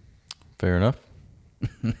agree. Fair enough.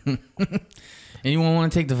 Anyone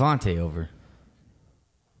want to take Devontae over?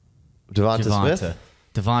 Devonta Smith?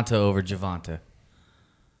 Devonta over Javonte.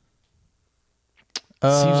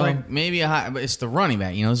 Seems like maybe but it's the running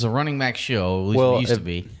back. It's a running back show. At least it used to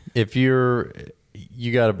be. If you're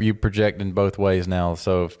projecting both ways now.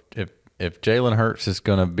 So if Jalen Hurts is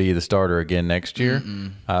going to be the starter again next year,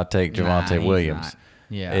 I'll take Javonte Williams. Not.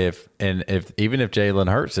 Yeah. If even if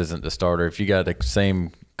Jalen Hurts isn't the starter, if you got the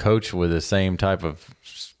same coach with the same type of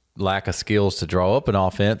lack of skills to draw up an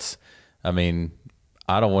offense, I mean,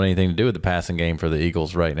 I don't want anything to do with the passing game for the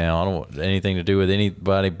Eagles right now. I don't want anything to do with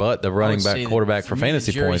anybody but the running back quarterback for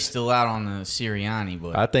fantasy points. Still out on the Sirianni,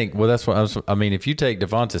 but I think that's what I mean. If you take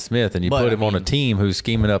Devonta Smith and you put him on a team who's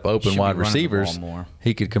scheming up open wide receivers,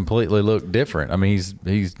 he could completely look different. I mean,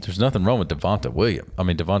 there's nothing wrong with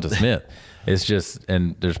Devonta Smith. It's just,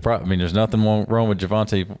 and there's nothing wrong with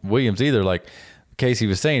Javonte Williams either. Like Casey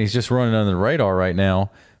was saying, he's just running under the radar right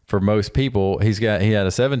now for most people. He had a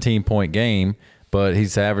 17-point game, but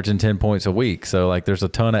he's averaging 10 points a week. So, like, there's a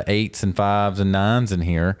ton of 8s and 5s and 9s in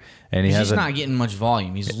here. And he's just not getting much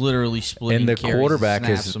volume. He's literally splitting carries. And the quarterback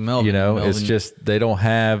is, it's just they don't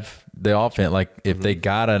have the offense. Like, if they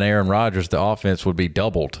got an Aaron Rodgers, the offense would be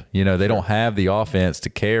doubled. They don't have the offense to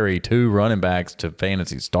carry 2 running backs to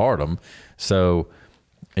fantasy stardom. So,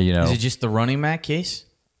 Is it just the running back case?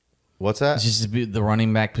 What's that? It's just the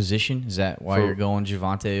running back position? Is that why you're going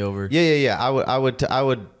Javonte over? Yeah. I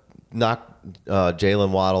would knock Jaylen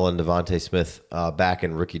Waddle and Devonta Smith back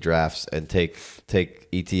in rookie drafts and take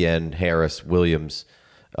Etienne, Harris, Williams,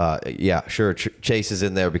 Yeah, sure. Chase is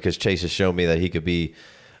in there because Chase has shown me that he could be.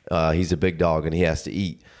 He's a big dog and he has to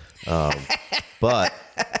eat. But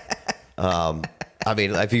I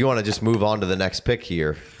mean, if you want to just move on to the next pick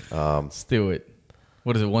here, let's do it.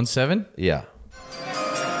 What is it? 1-7? Yeah,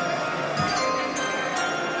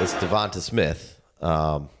 it's Devonta Smith.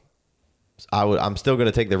 I'm still going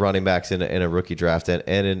to take the running backs in a rookie draft and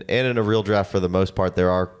in a real draft for the most part. There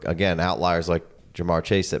are, again, outliers like Jamar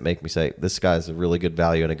Chase that make me say this guy's a really good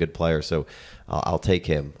value and a good player, so I'll take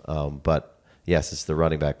him. But yes, it's the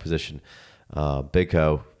running back position. Big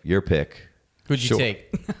Ho, your pick. Who'd you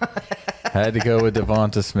take? Had to go with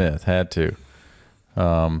Devonta Smith. Had to.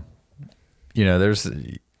 There's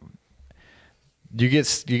you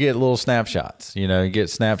get little snapshots. You get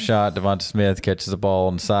snapshot. Devonta Smith catches the ball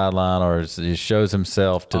on the sideline, or he shows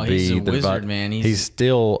himself to be he's a the wizard, man. He's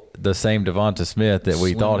still the same Devonta Smith that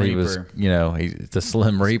we thought he was. He's the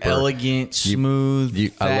Slim Reaper. Elegant,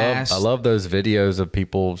 smooth, fast. I love those videos of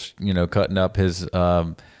people, cutting up his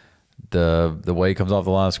the way he comes off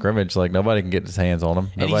the line of scrimmage. Like nobody can get his hands on him.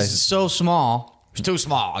 And he's so small. He's too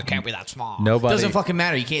small. It can't be that small. Nobody, it doesn't fucking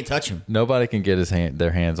matter. You can't touch him. Nobody can get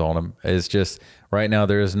their hands on him. It's just right now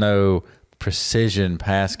there is no precision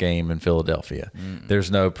pass game in Philadelphia.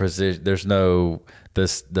 There's no precision. There's no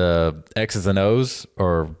the X's and O's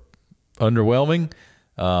are underwhelming.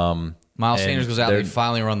 Miles Sanders goes out. They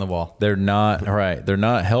finally run the ball. They're not right. They're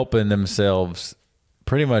not helping themselves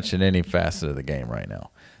pretty much in any facet of the game right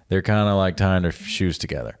now. They're kind of like tying their shoes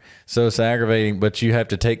together. So it's aggravating, but you have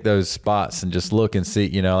to take those spots and just look and see.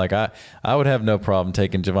 Like I would have no problem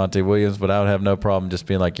taking Javonte Williams, but I would have no problem just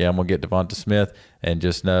being like, yeah, I'm going to get Devonta Smith and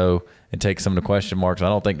just know and take some of the question marks. I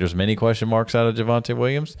don't think there's many question marks out of Javonte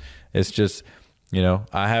Williams. It's just,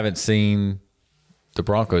 I haven't seen the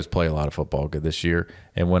Broncos play a lot of football good this year.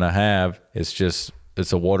 And when I have, it's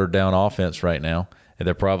a watered down offense right now. And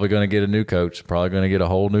they're probably going to get a new coach, probably going to get a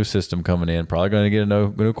whole new system coming in, probably going to get a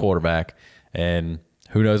new quarterback. And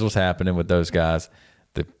who knows what's happening with those guys.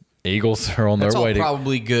 The Eagles are on their way to. That's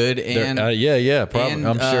probably good. And probably.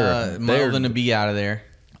 I'm sure. Melvin to be out of there.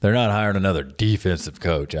 They're not hiring another defensive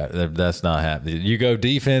coach. That's not happening. You go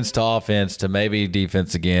defense to offense to maybe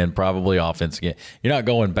defense again, probably offense again. You're not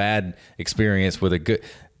going bad experience with a good.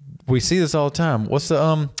 We see this all the time. What's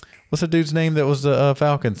the dude's name that was the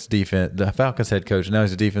Falcons head coach? Now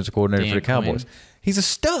he's a defensive coordinator for the Cowboys. Quinn. He's a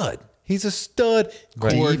stud. He's a stud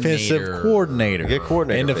defensive coordinator. Good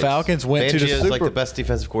coordinator. And the Falcons went to the Super. Like the best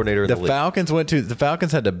defensive coordinator in the league. The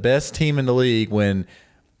Falcons had the best team in the league when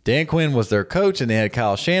Dan Quinn was their coach, and they had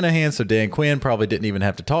Kyle Shanahan. So Dan Quinn probably didn't even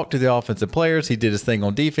have to talk to the offensive players. He did his thing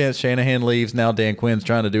on defense. Shanahan leaves. Now Dan Quinn's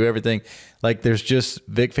trying to do everything. Like there's just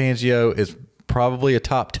Vic Fangio is probably a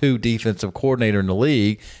top 2 defensive coordinator in the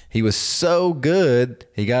league. He was so good,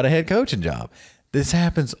 he got a head coaching job. This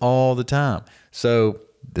happens all the time. So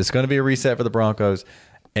there's going to be a reset for the Broncos.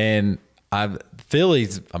 And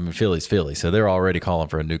Philly's Philly, so they're already calling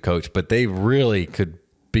for a new coach, but they really could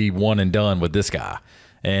be one and done with this guy.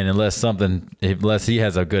 And unless he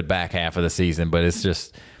has a good back half of the season, but it's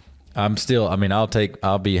just I'll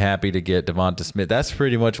be happy to get Devonta Smith. That's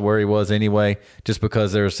pretty much where he was anyway, just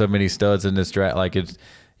because there are so many studs in this draft. Like it's,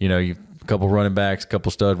 a couple running backs, a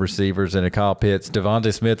couple stud receivers, and a Kyle Pitts.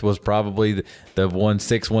 Devonta Smith was probably the 1-6,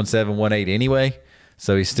 1-7, 1-8 anyway.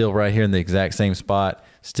 So he's still right here in the exact same spot.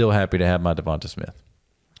 Still happy to have my Devonta Smith.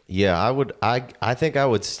 Yeah, I would. I think I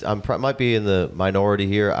would. Might be in the minority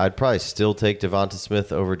here. I'd probably still take Devonta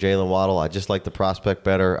Smith over Jaylen Waddle. I just like the prospect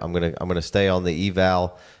better. I'm gonna stay on the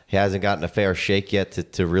eval. He hasn't gotten a fair shake yet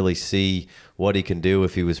to really see what he can do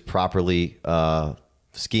if he was properly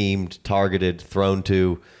schemed, targeted, thrown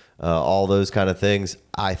to, all those kind of things.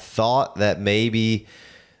 I thought that maybe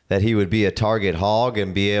that he would be a target hog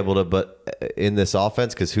and be able to, but in this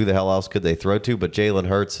offense, because who the hell else could they throw to? But Jalen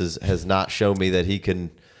Hurts has not shown me that he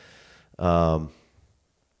can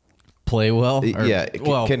play well. Can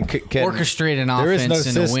orchestrate an offense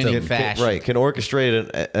in a winning fashion. Can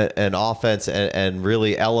orchestrate an offense and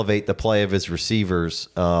really elevate the play of his receivers,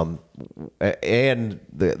 and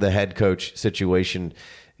the head coach situation,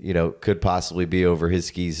 could possibly be over his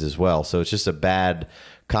skis as well. So it's just a bad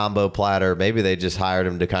combo platter. Maybe they just hired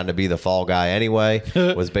him to kind of be the fall guy anyway.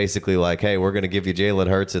 Was basically like, hey, we're going to give you Jalen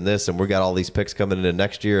Hurts and this, and we got all these picks coming into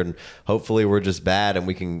next year, and hopefully we're just bad and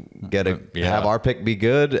we can have our pick be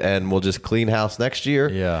good, and we'll just clean house next year.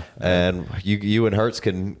 Yeah, and you and Hurts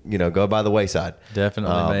can go by the wayside.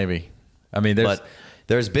 Definitely, maybe.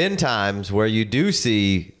 There's been times where you do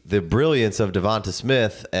see the brilliance of Devonta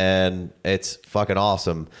Smith, and it's fucking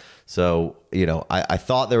awesome. So, I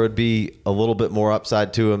thought there would be a little bit more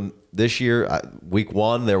upside to him this year. Week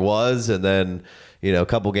 1 there was, and then, a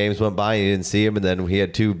couple games went by and you didn't see him, and then he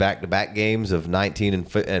had 2 back-to-back games of 19 and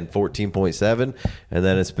 14.7, and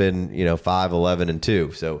then it's been 5, 11, and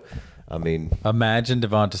 2. So, I mean, imagine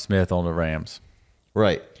Devonta Smith on the Rams.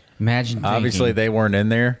 Right. Imagine. Obviously, they weren't in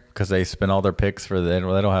there because they spent all their picks for they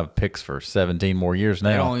don't have picks for 17 more years now.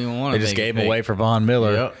 They don't even want to. They just gave them away for Von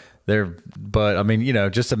Miller. Yep. But I mean,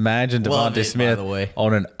 just imagine Devonta Smith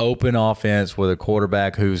on an open offense with a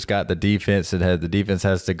quarterback who's got the defense the defense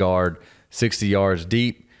has to guard 60 yards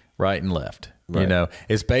deep, right and left. Right.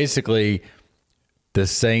 It's basically the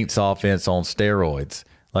Saints offense on steroids.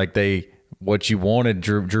 Like what you wanted,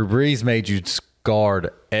 Drew Brees made you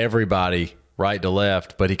guard everybody right to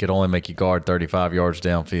left, but he could only make you guard 35 yards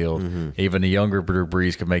downfield. Mm-hmm. Even the younger Drew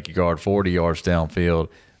Brees could make you guard 40 yards downfield.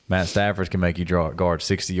 Matt Stafford can make you guard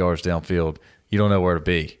 60 yards downfield. You don't know where to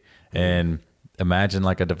be. And imagine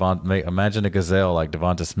imagine a gazelle like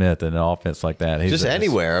Devonta Smith in an offense like that. Just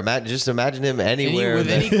anywhere. Imagine him anywhere. With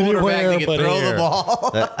any quarterback that can throw the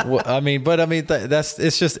ball.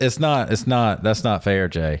 That's not fair,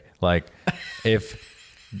 Jay.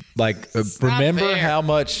 Remember how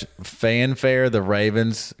much fanfare the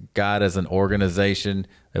Ravens got as an organization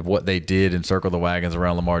of what they did in Circle the Wagons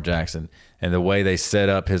around Lamar Jackson and the way they set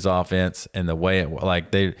up his offense and the way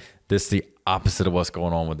this is the opposite of what's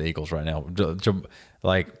going on with the Eagles right now.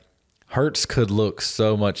 Hurts could look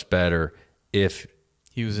so much better if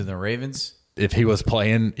he was in the Ravens. If he was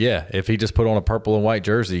playing, if he just put on a purple and white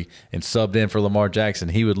jersey and subbed in for Lamar Jackson,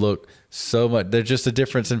 he would look so much. There's just a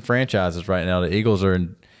difference in franchises right now. The Eagles are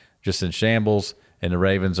in shambles, and the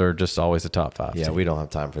Ravens are just always the top 5. Yeah, we don't have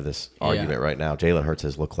time for this argument right now. Jalen Hurts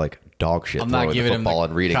has looked like dog shit I'm not throwing the giving football him the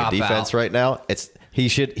and reading a defense cop-out. right now. He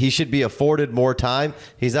should be afforded more time.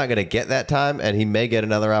 He's not going to get that time, and he may get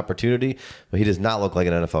another opportunity, but he does not look like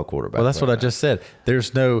an NFL quarterback. Well, that's what I just said.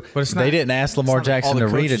 There's no. They didn't ask Lamar Jackson to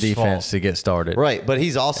read a defense to get started, right? But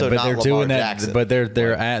he's also not Lamar Jackson. But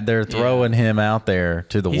they're throwing him out there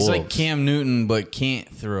to the Wolves. He's like Cam Newton, but can't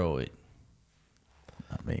throw it.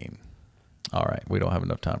 I mean, all right, we don't have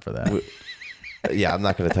enough time for that. Yeah, I'm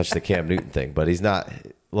not going to touch the Cam Newton thing, but he's not.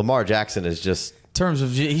 Lamar Jackson is just. In terms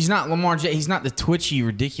of, he's not Lamar. He's not the twitchy,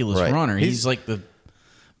 ridiculous runner. He's like the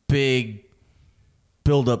big,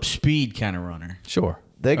 build-up speed kind of runner. Sure,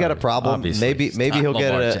 they got a problem. Obviously. Maybe he'll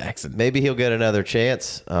get another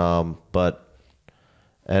chance. But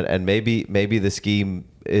maybe the scheme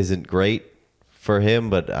isn't great for him.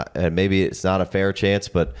 But and maybe it's not a fair chance.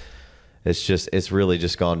 But it's really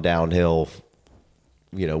just gone downhill.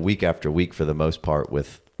 Week after week for the most part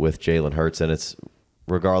with Jalen Hurts, and it's.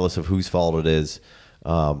 Regardless of whose fault it is,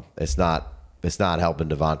 it's not helping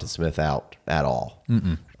Devonta Smith out at all.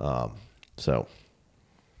 So,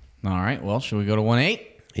 all right. Well, should we go to 1-8?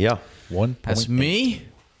 Yeah, 1. That's me.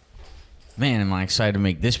 Man, am I excited to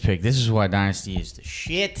make this pick? This is why Dynasty is the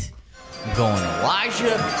shit. I'm going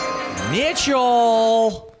Elijah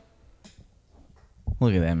Mitchell.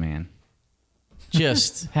 Look at that man.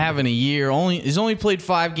 Just having a year. He's only played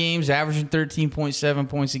 5 games, averaging 13.7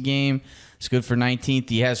 points a game. It's good for 19th.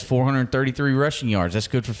 He has 433 rushing yards. That's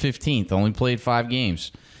good for 15th. Only played 5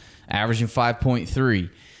 games, averaging 5.3.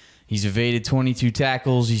 He's evaded 22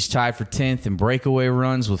 tackles. He's tied for 10th in breakaway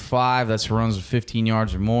runs with 5. That's runs with 15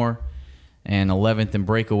 yards or more. And 11th in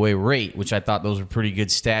breakaway rate, which I thought those were pretty good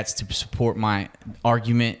stats to support my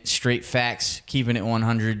argument. Straight facts, keeping it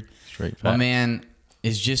 100. Straight facts. My man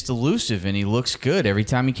is just elusive, and he looks good every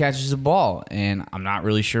time he catches the ball. And I'm not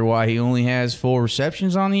really sure why he only has 4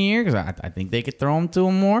 receptions on the year, because I think they could throw him to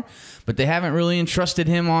him more. But they haven't really entrusted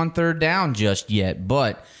him on 3rd down just yet.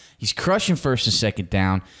 But he's crushing 1st and 2nd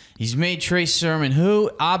down. He's made Trace Sermon,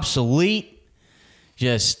 obsolete.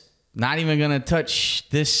 Just not even going to touch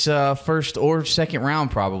this 1st or 2nd round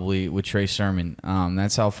probably with Trace Sermon.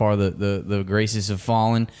 That's how far the graces have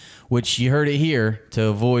fallen, which you heard it here, to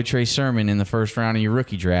avoid Trace Sermon in the 1st round of your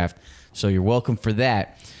rookie draft. So you're welcome for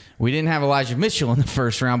that. We didn't have Elijah Mitchell in the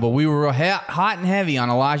 1st round, but we were hot and heavy on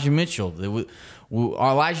Elijah Mitchell.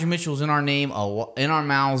 Elijah Mitchell's in our name, in our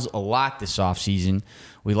mouths a lot this offseason.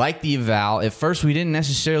 We like the eval. At first, we didn't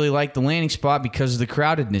necessarily like the landing spot because of the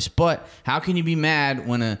crowdedness. But how can you be mad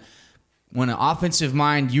when an offensive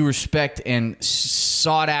mind you respect and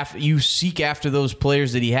you seek after those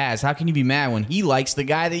players that he has? How can you be mad when he likes the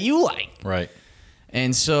guy that you like? Right.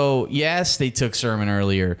 And so, yes, they took Sermon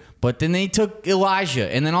earlier, but then they took Elijah.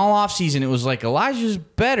 And then all offseason, it was like Elijah's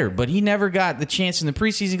better, but he never got the chance in the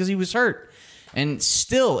preseason because he was hurt. And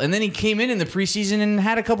then he came in the preseason and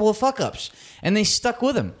had a couple of fuck-ups, and they stuck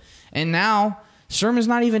with him. And now Sermon's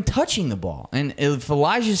not even touching the ball. And if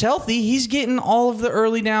Elijah's healthy, he's getting all of the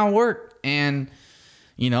early down work. And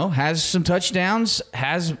has some touchdowns,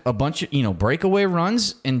 has a bunch of, breakaway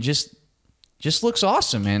runs, and just looks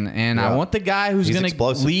awesome. And I want the guy who's going to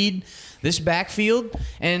lead this backfield.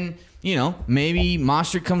 And, maybe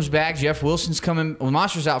Mostert comes back. Jeff Wilson's coming. Well,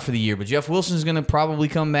 Mostert's out for the year, but Jeff Wilson's going to probably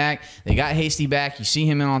come back. They got Hasty back. You see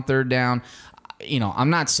him in on third down. I'm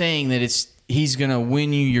not saying that he's going to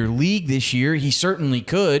win you your league this year. He certainly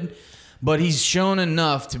could, but he's shown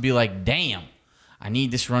enough to be like, damn, I need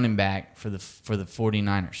this running back for the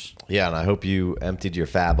 49ers. Yeah, and I hope you emptied your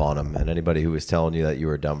fab on him. And anybody who was telling you that you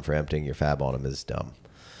were dumb for emptying your fab on him is dumb.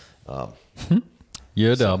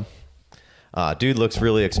 You're dumb. Dude looks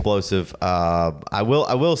really explosive. I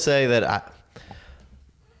will say that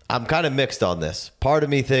I'm kind of mixed on this. Part of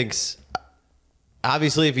me thinks,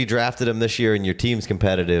 obviously, if you drafted him this year and your team's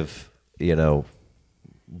competitive, do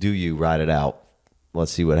you ride it out?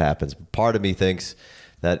 Let's see what happens. Part of me thinks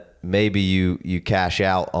that maybe you cash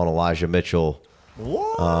out on Elijah Mitchell.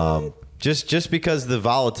 What? Just because the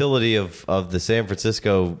volatility of the San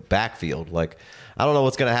Francisco backfield. Like, I don't know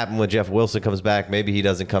what's going to happen when Jeff Wilson comes back. Maybe he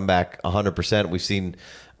doesn't come back 100%. We've seen,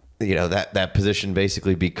 that position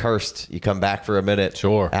basically be cursed. You come back for a minute,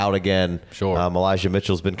 sure, out again. Sure. Elijah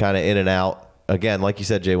Mitchell's been kind of in and out. Again, like you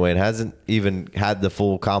said, Jay Wayne hasn't even had the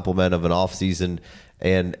full complement of an offseason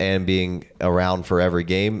and being around for every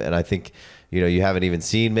game. And I think, you haven't even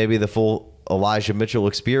seen maybe the full Elijah Mitchell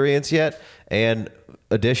experience yet. And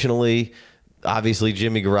additionally, obviously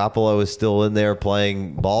Jimmy Garoppolo is still in there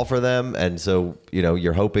playing ball for them. And so,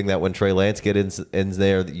 you're hoping that when Trey Lance gets in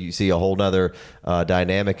there, that you see a whole nother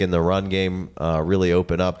dynamic in the run game really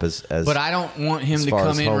open up as But I don't want him to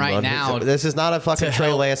come in right now. This is not a fucking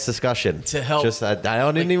Trey Lance discussion. To help. I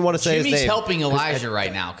don't even want to say his name. Jimmy's helping Elijah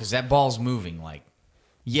right now because that ball's moving. Like,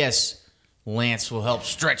 yes, Lance will help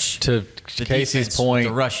stretch. To Casey's point,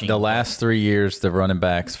 the last 3 years, the running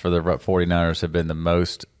backs for the 49ers have been the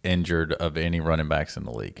most injured of any running backs in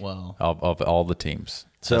the league. Wow. Of all the teams.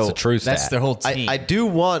 So that's a true stat. That's their whole team. I do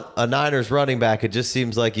want a Niners running back. It just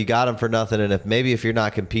seems like you got him for nothing. And if you're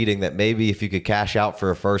not competing, that maybe if you could cash out for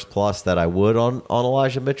a first plus, that I would on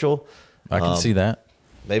Elijah Mitchell. I can see that.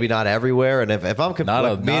 Maybe not everywhere. And if I'm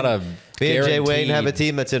competing, me and Jay Wayne have a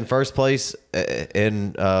team that's in first place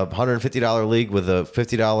in a $150 league with a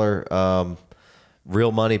 $50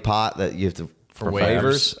 real money pot that you have to for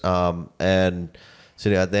waivers. And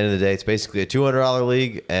so at the end of the day, it's basically a $200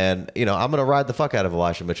 league. And I'm going to ride the fuck out of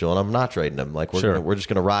Elijah Mitchell, and I'm not trading him. Like we're just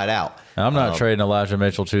going to ride out. I'm not trading Elijah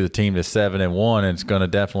Mitchell to the team that's 7-1, and it's going to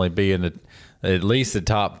definitely be in at least the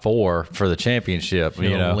top 4 for the championship.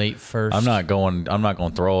 Late first. I'm not going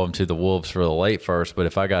to throw him to the Wolves for the late first. But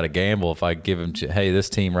if I got to gamble, if I give him, hey, this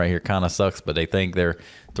team right here kind of sucks, but they think they're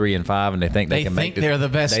 3-5 and they think they can make it. They're the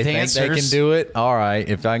best dancers. They can do it. All right.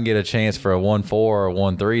 If I can get a chance for a 1-4 or a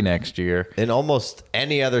 1-3 next year. In almost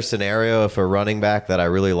any other scenario, if a running back that I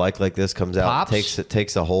really like this comes out,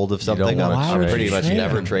 takes a hold of something, I'm pretty much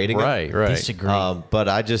never trading him. Right. Disagree. But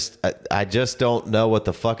I just don't know what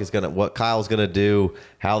the fuck what Kyle's gonna do,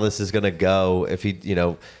 how this is gonna go. If he,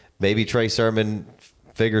 maybe Trey Sermon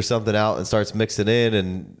figures something out and starts mixing in,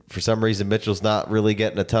 and for some reason Mitchell's not really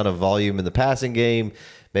getting a ton of volume in the passing game.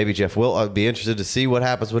 Maybe I'd be interested to see what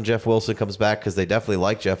happens when Jeff Wilson comes back, because they definitely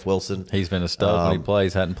like Jeff Wilson. He's been a stud when he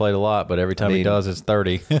plays. Hadn't played a lot, but every time he does, it's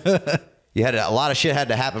 30. You had a lot of shit had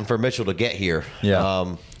to happen for Mitchell to get here.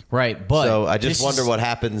 Yeah. Right, but so I just wonder what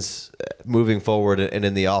happens moving forward and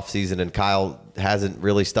in the offseason. And Kyle hasn't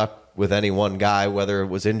really stuck with any one guy, whether it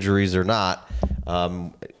was injuries or not.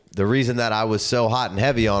 The reason that I was so hot and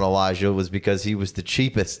heavy on Elijah was because he was the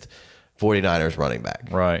cheapest 49ers running back.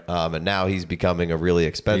 Right. And now he's becoming a really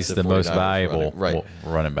expensive. He's the most valuable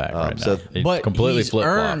running back right now. But completely he's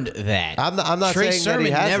earned that. I'm not Trey saying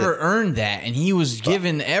Sermon that he never earned that, and he was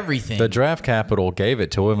given everything. The draft capital gave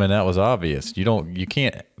it to him, and that was obvious. You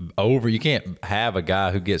can't have a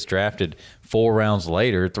guy who gets drafted 4 rounds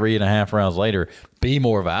later, 3.5 rounds later, be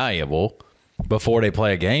more valuable before they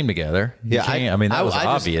play a game together. That was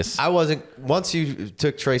obvious. Once you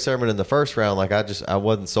took Trey Sermon in the first round, I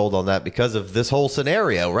wasn't sold on that because of this whole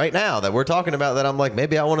scenario right now that we're talking about, that I'm like,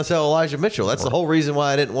 maybe I want to sell Elijah Mitchell. That's the whole reason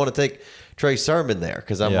why I didn't want to take Trey Sermon there,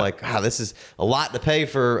 because I'm like, this is a lot to pay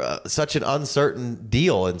for such an uncertain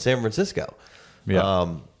deal in San Francisco.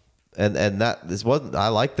 Yeah. And that this wasn't. I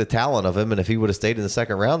like the talent of him, and if he would have stayed in the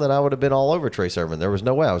second round, then I would have been all over Trey Sermon. There was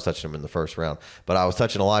no way I was touching him in the first round, but I was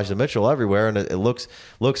touching Elijah Mitchell everywhere, and it looks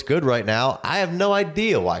good right now. I have no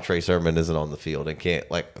idea why Trey Sermon isn't on the field and can't.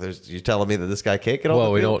 You're telling me that this guy can't get on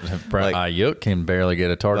the field? Well, we don't. Ayuk can barely get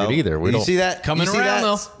a target either. See that coming around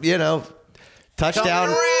though.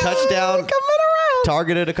 Touchdown.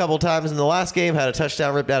 targeted a couple times in the last game, had a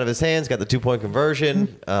touchdown ripped out of his hands, got the 2-point conversion.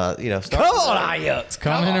 Come on, Ayuk.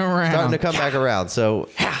 Coming around. Starting to come back around. So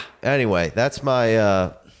anyway, that's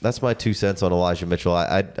my 2 cents on Elijah Mitchell.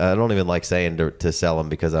 I don't even like saying to sell him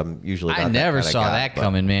because I'm usually not I never that kind saw of guy, that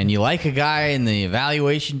coming, man. You like a guy in the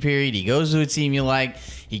evaluation period. He goes to a team you like.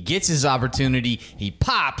 He gets his opportunity. He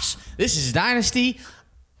pops. This is Dynasty.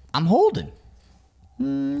 I'm holding.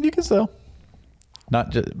 You can sell. Not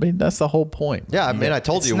just. I mean, that's the whole point. Yeah, I mean, I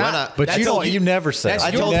told you when I. But you don't. You never sell. I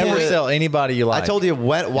You told never you- sell anybody you like. I told you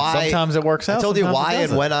why. Sometimes it works out. I told you sometimes why it and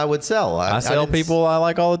doesn't. when I would sell. I sell didn't- people I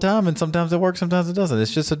like all the time, and sometimes it works, sometimes it doesn't.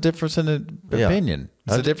 It's just a difference in opinion.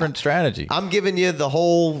 It's a different strategy. I'm giving you the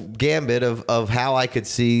whole gambit of how I could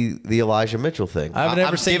see the Elijah Mitchell thing. I've never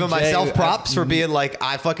I'm seen giving Jay- myself props for being like,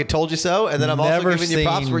 I fucking told you so, and then I'm also Never giving you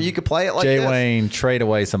props seen where you could play it like Jay this. Wayne trade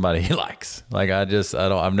away somebody he likes. Like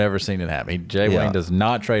I've never seen it happen. Jay Yeah. Wayne does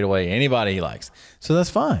not trade away anybody he likes. So that's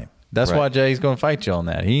fine. That's Right. why Jay's going to fight you on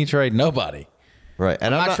that. He ain't trade nobody. Right,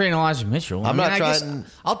 and I'm not trading Elijah Mitchell. I'm not I guess trying-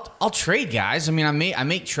 I'll trade guys. I mean, I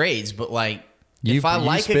make trades, but like if I you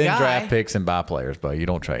like spend a guy, draft picks and buy players, but you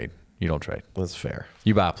don't trade. You don't trade. That's fair.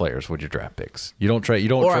 You buy players with your draft picks. You don't trade. You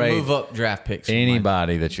don't or trade I move up draft picks. with my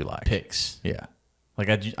anybody that you like. picks. Yeah. Like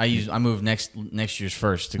I move next year's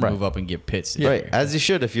first to Right. move up and get Pitts. this Right, year. as you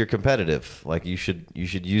should if you're competitive. Like you should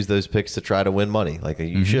use those picks to try to win money. Like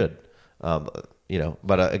you should.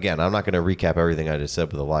 But again, I'm not going to recap everything I just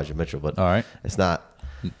said with Elijah Mitchell. But All right. it's not.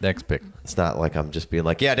 Next pick. It's not like I'm just being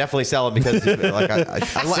like, yeah, definitely sell him because like I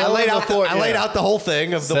Sell laid it out before- I laid out the whole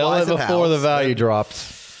thing of the Sell whys it and before the hows. value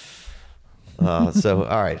drops. So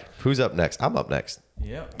all right, who's up next? I'm up next.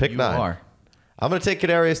 Yep, Pick you 9. are. I'm going to take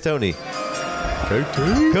Kadarius Toney.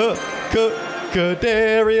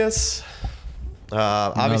 Kadarius.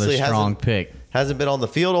 Obviously Another strong pick. hasn't been on the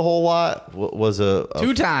field a whole lot. Was a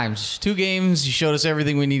 2 times, 2 games. You showed us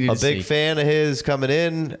everything we needed a to big see. fan of his coming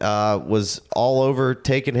in. Was all over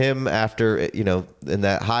taking him after in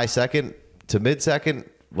that high second to mid second.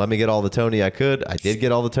 Let me get all the Toney I could. I did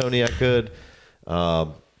get all the Toney I could.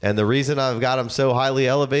 And the reason I've got him so highly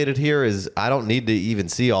elevated here is I don't need to even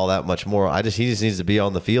see all that much more. He just needs to be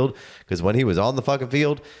on the field because when he was on the fucking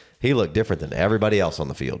field, he looked different than everybody else on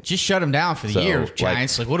the field. Just shut him down for the So, year, like,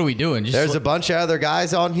 Giants. Like, what are we doing? Just There's a bunch of other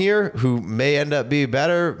guys on here who may end up being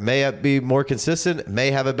better, may be more consistent, may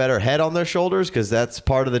have a better head on their shoulders because that's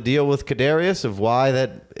part of the deal with Kadarius of why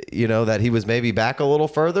that he was maybe back a little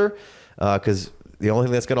further because the only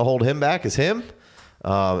thing that's going to hold him back is him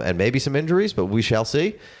and maybe some injuries, but we shall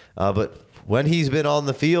see. But when he's been on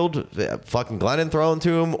the field, fucking Glennon throwing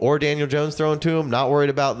to him or Daniel Jones throwing to him, not worried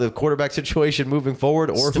about the quarterback situation moving forward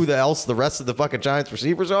or who the rest of the fucking Giants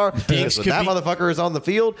receivers are. Diggs When could that be- motherfucker is on the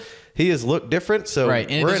field, he has looked different. So right,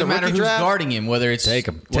 and it we're in doesn't a matter rookie who's draft. guarding him, whether it's Take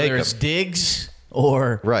him. whether Take it's him. Diggs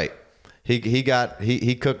or Right.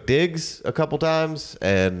 He cooked Diggs a couple times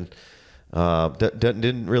and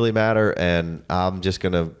didn't really matter. And I'm just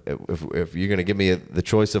gonna if you're gonna give me the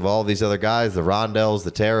choice of all these other guys, the Rondales,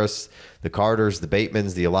 the Terrace, the Carters, the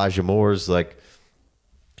Batemans, the Elijah Moores, like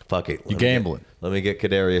fuck it, You gambling. Let me get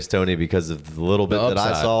Kadarius Toney because of the little bit The that I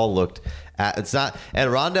upside. saw looked at, it's not, and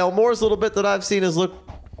Rondale Moore's little bit that I've seen has looked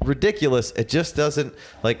ridiculous. It just doesn't,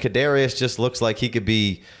 like Kadarius just looks like he could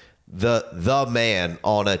be the man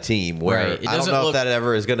on a team where Right. It I don't doesn't know look- if that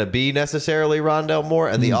ever is going to be necessarily Rondale Moore,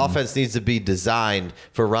 and the offense needs to be designed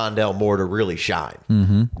for Rondale Moore to really shine.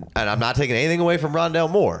 And I'm not taking anything away from Rondale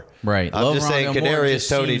Moore. Right. I'm Love just saying Rondale Moore, Kadarius just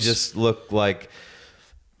Toney seems- just looked like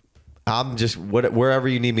I'm just wherever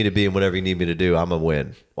you need me to be and whatever you need me to do, I'm gonna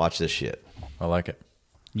win. Watch this shit. I like it.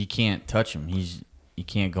 you can't touch him. You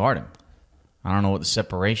can't guard him. I don't know what the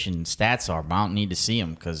separation stats are, but I don't need to see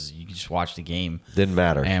him because you can just watch the game. Didn't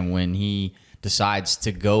matter. And when he decides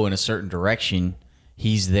to go in a certain direction,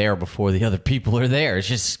 he's there before the other people are there. It's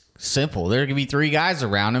just simple. There can be 3 guys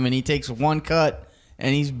around him, and he takes one cut,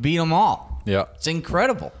 and he's beat them all. Yeah. It's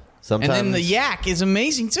incredible. Sometimes- and then the yak is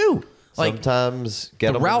amazing, too. Like, Sometimes route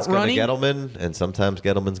Gettleman's gonna running- Gettleman, and sometimes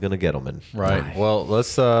Gettleman's gonna Gettleman. Right. Well,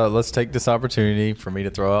 let's take this opportunity for me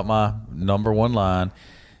to throw out my number 1 line.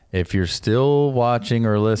 If you're still watching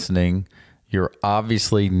or listening, you're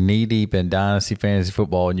obviously knee deep in Dynasty Fantasy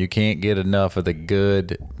Football and you can't get enough of the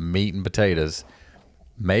good meat and potatoes.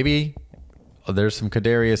 Maybe there's some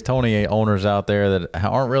Kadarius Toney owners out there that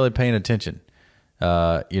aren't really paying attention.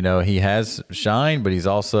 He has shined, but he's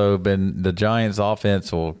also been, the Giants'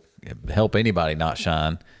 offense will help anybody not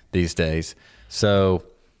shine these days. So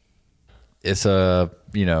it's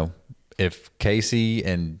if Casey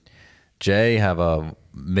and Jay have a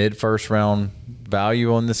mid-first round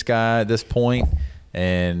value on this guy at this point,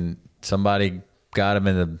 and somebody got him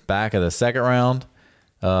in the back of the second round,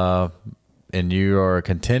 and you are a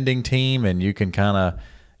contending team, and you can kind of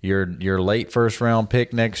your late first round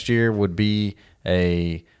pick next year would be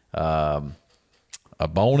a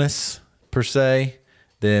bonus per se,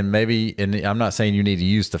 then maybe, and I'm not saying you need to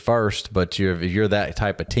use the first, but if you're that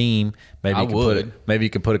type of team, maybe you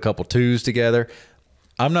can put a couple twos together.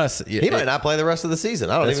 I'm not. He might not play the rest of the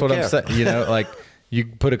season. I don't even care. That's what I'm saying. You know, like you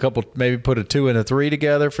put a couple, maybe put a 2 and a 3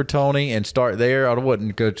 together for Toney and start there. I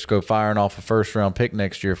wouldn't just go firing off a first round pick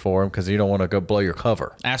next year for him because you don't want to go blow your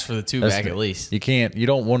cover. Ask for the 2 back at least. You can't. You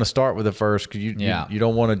don't want to start with the first because you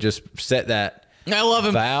don't want to just set that. I love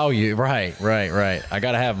him. Value. Right. I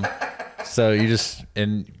got to have him. So you just,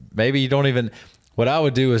 and maybe you don't even, what I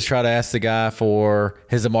would do is try to ask the guy for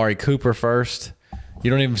his Amari Cooper first.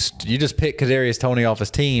 You just pick Kadarius Toney off his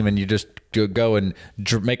team and you just go and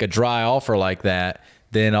make a dry offer like that.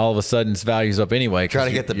 Then all of a sudden his value's up anyway. Try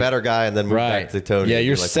to get the better guy and then move back to Toney. Yeah,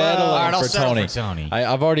 you're like, settling for Toney.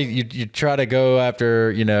 I've already, you try to go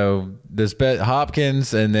after, this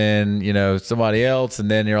Hopkins and then, somebody else. And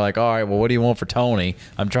then you're like, all right, well, what do you want for Toney?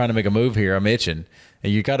 I'm trying to make a move here. I'm itching.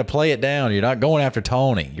 And you got to play it down. You're not going after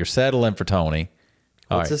Toney. You're settling for Toney.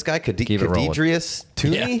 What's this guy, Kadarius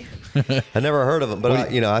Toney? Yeah. I never heard of him, but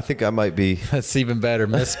I think I might be. That's even better.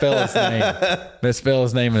 Misspell his name. Misspell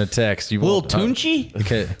his name in a text. Lil Tunchi?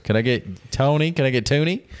 Can I get Toney? Can I get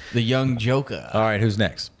Toney? The young Joker. All right, who's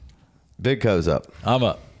next? Big Co's up. I'm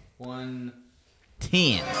up.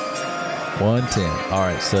 110. 110. All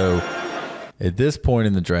right, so at this point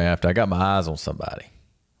in the draft, I got my eyes on somebody,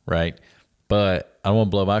 right? But I don't want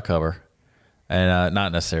to blow my cover. And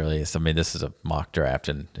not necessarily. This is a mock draft,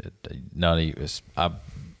 and none of you. I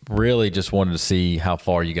really just wanted to see how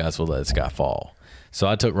far you guys will let this guy fall. So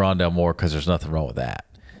I took Rondale Moore because there's nothing wrong with that.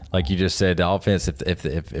 Like you just said, the offense. If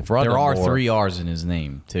Rondale there are Moore, 3 R's in his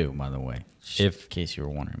name too, by the way. In case you were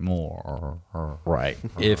wondering, Moore. Right.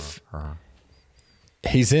 If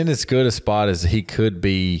he's in as good a spot as he could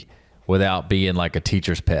be without being like a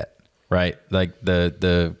teacher's pet, right? Like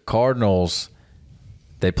the Cardinals.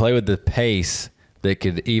 They play with the pace that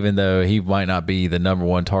could, even though he might not be the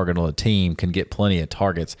 #1 target on the team, can get plenty of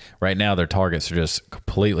targets. Right now, their targets are just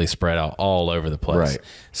completely spread out all over the place. Right.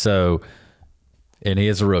 So, and he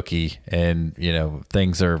is a rookie, and,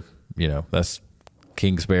 things are, that's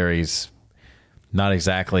Kingsbury's not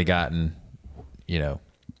exactly gotten,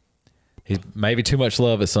 he's maybe too much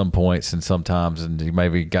love at some points and sometimes, and he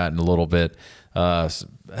maybe gotten a little bit,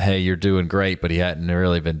 hey, you're doing great, but he hadn't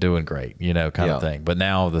really been doing great, kind of thing. But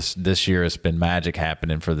now this year it's been magic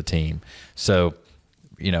happening for the team. So,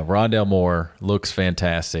 Rondale Moore looks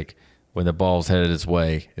fantastic when the ball's headed his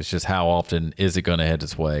way. It's just how often is it going to head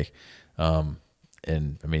his way?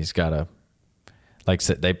 He's got to, like I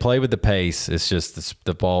said, they play with the pace. It's just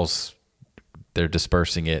the balls, they're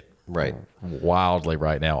dispersing it wildly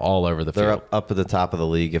right now all over the field. They're up at the top of the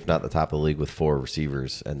league, if not the top of the league, with 4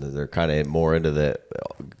 receivers, and they're kind of more into the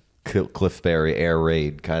Cliff Berry air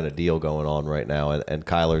raid kind of deal going on right now. And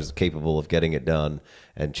Kyler's capable of getting it done,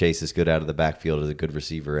 and Chase is good out of the backfield as a good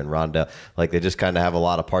receiver, and Rondale, like they just kind of have a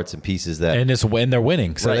lot of parts and pieces that, and it's when they're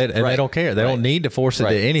winning, so they don't care. They don't need to force it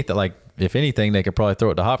to anything. Like if anything, they could probably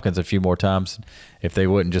throw it to Hopkins a few more times if they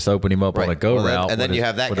wouldn't just open him up on a go route. And then you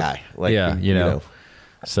have that guy,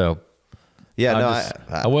 So, yeah,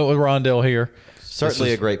 I went with Rondale here.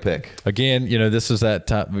 Certainly a great pick. Again, this was that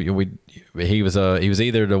time he was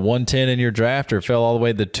either the 110 in your draft or fell all the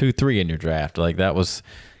way to the 2-3 in your draft. Like that was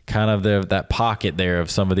kind of that pocket there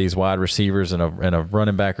of some of these wide receivers and a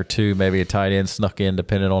running back or two, maybe a tight end snuck in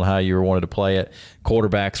depending on how you wanted to play it.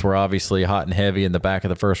 Quarterbacks were obviously hot and heavy in the back of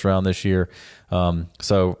the first round this year.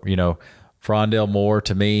 So Rondale Moore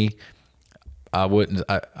to me, I wouldn't.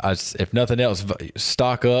 If nothing else,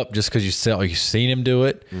 stock up just because you've seen him do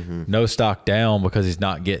it. Mm-hmm. No stock down because he's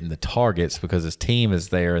not getting the targets because his team is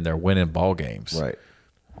there and they're winning ball games. Right.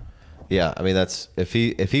 Yeah, that's if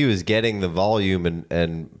he was getting the volume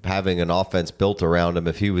and having an offense built around him.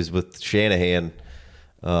 If he was with Shanahan,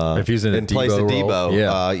 if he's in place of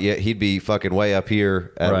Debo, yeah, he'd be fucking way up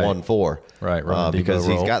here at 1-4. Right. Because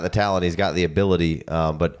he's got the talent, he's got the ability.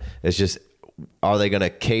 But it's just, are they going to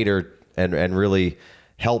cater and really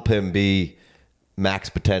help him be max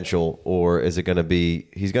potential, or is it going to be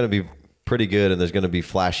he's going to be pretty good and there's going to be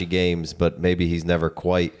flashy games, but maybe he's never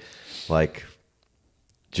quite like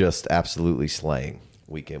just absolutely slaying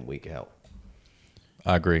week in, week out?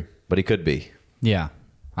 I agree, but he could be. Yeah,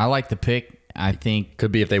 I like the pick. I think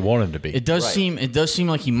could be if they want him to be. It does seem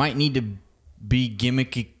like he might need to be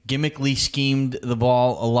gimmicky gimmickly schemed the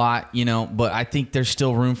ball a lot, you know, but I think there's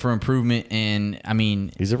still room for improvement. And I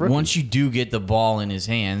mean, He's a rookie. once you do get the ball in his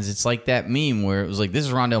hands, it's like that meme where it was like, this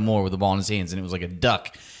is Rondale Moore with the ball in his hands, and it was like a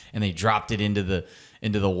duck, and they dropped it into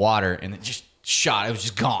the water, and it just shot. It was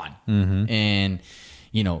just gone. And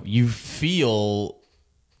you know, you feel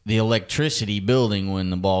the electricity building when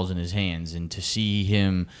the ball's in his hands, and to see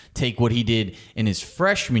him take what he did in his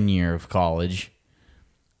freshman year of college,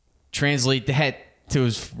 translate that to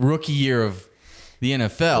his rookie year of the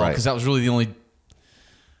NFL, because that was really the only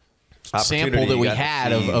sample that we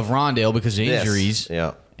had of Rondale because of injuries.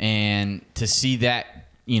 Yeah. And to see that,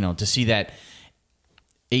 you know, to see that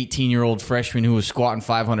 18-year-old freshman who was squatting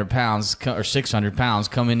 500 pounds or 600 pounds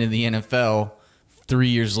come into the NFL 3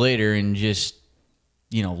 years later and just,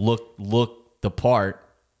 you know, look the part.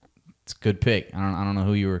 It's a good pick. I don't know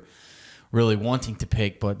who you were really wanting to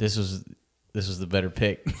pick, but this was the better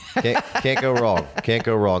pick. Can't go wrong. Can't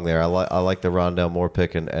go wrong there. I like the Rondale Moore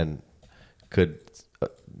pick and could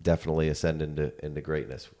definitely ascend into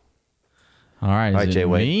greatness. All right, All right, Jay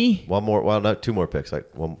Wayne. Me? One more. Well, no, two more picks. Like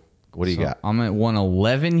one. What do you got? I'm at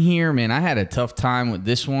 111 here, man. I had a tough time with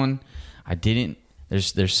this one. I didn't.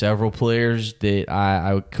 There's several players that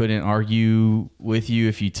I couldn't argue with you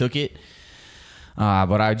if you took it,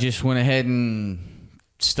 but I just went ahead and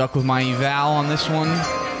stuck with my eval on this one,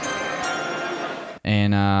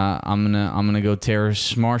 and I'm gonna go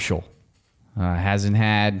Terrace Marshall. Hasn't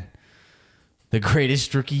had the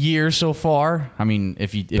greatest rookie year so far. I mean,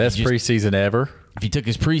 if best preseason ever. If you took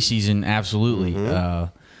his preseason, absolutely.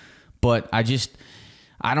 But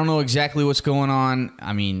I don't know exactly what's going on.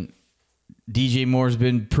 I mean, DJ Moore's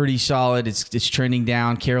been pretty solid. It's trending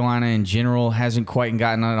down. Carolina in general hasn't quite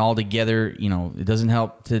gotten it all together. You know, it doesn't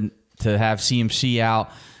help to have CMC out.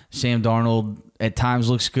 Sam Darnold at times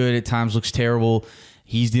looks good, at times looks terrible.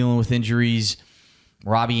 He's dealing with injuries.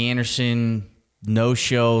 Robbie Anderson, no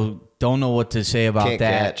show. Don't know what to say about Can't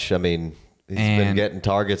that. catch. I mean, he's been getting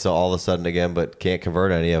targets all of a sudden again, but can't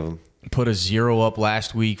convert any of them. Put a 0 up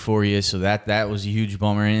last week for you, so that was a huge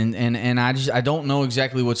bummer. And I don't know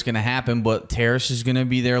exactly what's going to happen, but Terrace is going to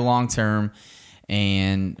be there long term,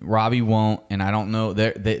 and Robbie won't. And I don't know.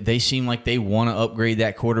 They seem like they want to upgrade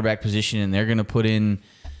that quarterback position, and they're going to put in,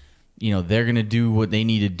 you know, they're going to do what they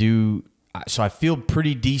need to do. So I feel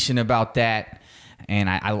pretty decent about that. And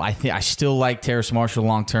I think I still like Terrace Marshall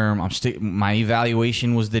long term. My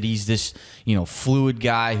evaluation was that he's this, you know, fluid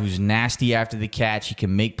guy who's nasty after the catch. He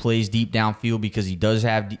can make plays deep downfield because he does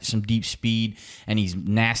have some deep speed, and he's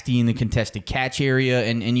nasty in the contested catch area.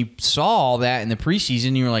 And you saw all that in the preseason.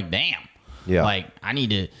 And you were like, damn, like I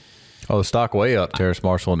need to. Oh, stock way up, Terrace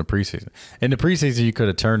Marshall in the preseason. In the preseason, you could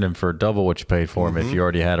have turned him for double what you paid for him if you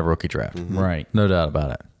already had a rookie draft. Right, no doubt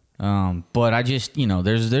about it. But I just, you know,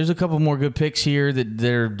 there's a couple more good picks here that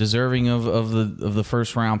they're deserving of the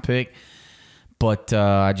first round pick. But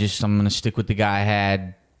I'm gonna stick with the guy I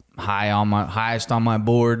had highest on my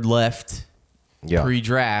board left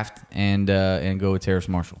pre-draft and go with Terrace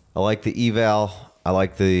Marshall. I like the eval. I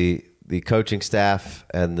like the coaching staff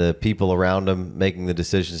and the people around him making the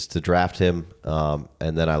decisions to draft him. And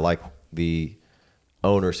then I like the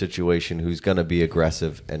owner situation who's going to be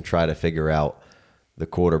aggressive and try to figure out the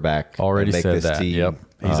quarterback. Already make said this that. team, Yep,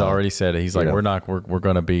 he's already said it. He's like, we're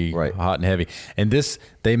going to be hot and heavy. And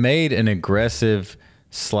they made an aggressive /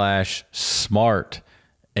 smart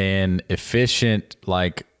and efficient,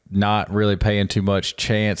 like not really paying too much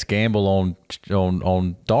chance gamble on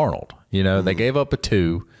Darnold. You know, they gave up a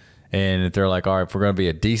 2, and they're like, all right, if we're going to be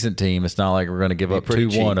a decent team, it's not like we're going to give up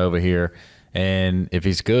 2-1 over here. And if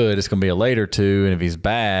he's good, it's going to be a later 2. And if he's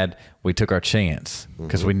bad, we took our chance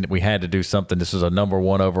because we had to do something. This was a number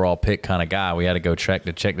 1 overall pick kind of guy. We had to go check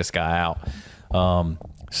this guy out.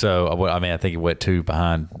 So, I mean, I think he went 2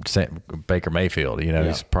 behind Baker Mayfield. You know, he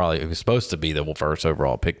was supposed to be the first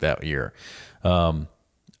overall pick that year. It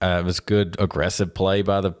was good, aggressive play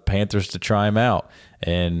by the Panthers to try him out.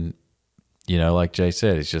 And, you know, like Jay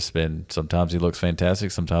said, it's just been, sometimes he looks fantastic,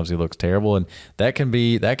 sometimes he looks terrible, and that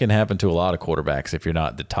can happen to a lot of quarterbacks if you're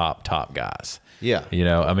not the top guys. Yeah, you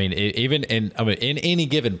know, I mean, in any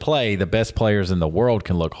given play, the best players in the world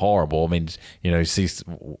can look horrible. I mean, you know, you see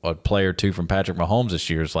a play or two from Patrick Mahomes this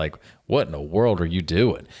year, it's like, what in the world are you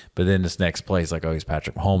doing? But then this next play is like, oh, he's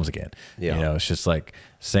Patrick Mahomes again. Yeah, you know, it's just like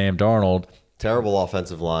Sam Darnold. Terrible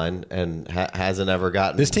offensive line and hasn't ever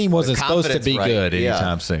gotten. This team wasn't supposed to be good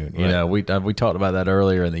anytime soon. You know, we talked about that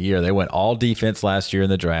earlier in the year. They went all defense last year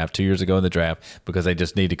in the draft, 2 years ago in the draft, because they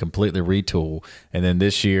just need to completely retool. And then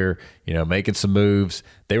this year, you know, making some moves.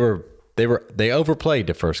 They were they overplayed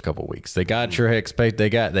the first couple weeks. They got your expect. They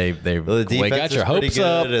got they the defense got your is pretty hopes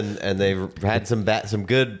good, up, and they've had some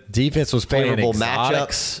good defense was playing favorable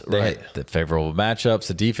exotics. matchups. They Right. had the favorable matchups.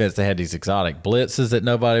 The defense, they had these exotic blitzes that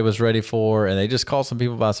nobody was ready for, and they just caught some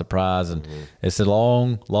people by surprise. And it's a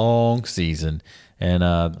long season. And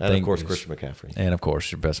of course, Christian McCaffrey. And of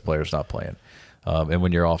course, your best player's not playing. And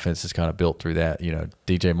when your offense is kind of built through that,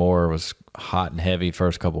 DJ Moore was hot and heavy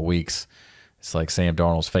first couple of weeks. It's like Sam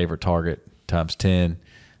Darnold's favorite target times 10.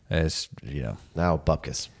 It's Now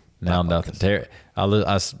Bupkis. now nothing.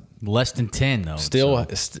 Less than 10 though. Still,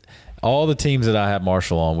 all the teams that I have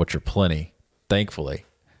Marshall on, which are plenty, thankfully,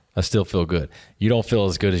 I still feel good. You don't feel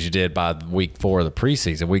as good as you did by week 4 of the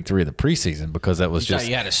preseason, week 3 of the preseason, because that was just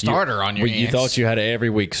you had a starter on your hands. You thought you had an every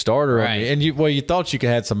week starter, Right. on you, and you thought you could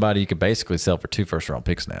have somebody you could basically sell for 2 first-round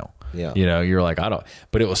picks now. Yeah. You're like, I don't,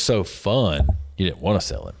 but it was so fun, you didn't want to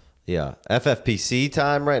sell him. Yeah, FFPC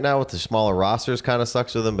time right now with the smaller rosters kind of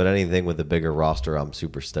sucks with them, but anything with a bigger roster, I'm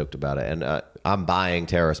super stoked about it, and I'm buying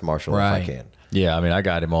Terrace Marshall if I can. Yeah, I mean, I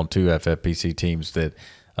got him on 2 FFPC teams that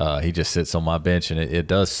he just sits on my bench, and it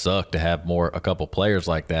does suck to have a couple players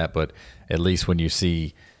like that, but at least when you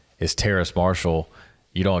see it's Terrace Marshall,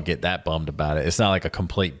 you don't get that bummed about it. It's not like a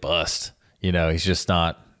complete bust. He's just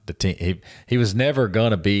not the team. He was never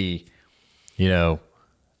going to be,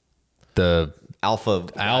 the Alpha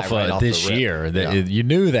right this year. You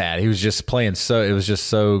knew that. He was just playing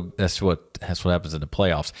that's what happens in the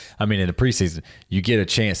playoffs. I mean, in the preseason, you get a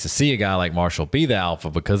chance to see a guy like Marshall be the alpha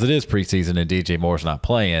because it is preseason and DJ Moore's not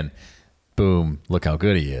playing. Boom, look how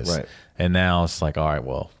good he is. Right. And now it's like, all right,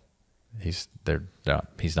 well, he's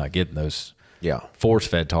not getting those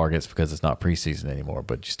force-fed targets because it's not preseason anymore.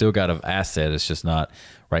 But you still got an asset. It's just not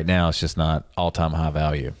right now. It's just not all-time high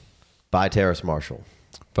value. Buy Terrace Marshall.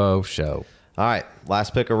 Faux show. All right,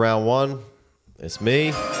 last pick of round 1. It's me.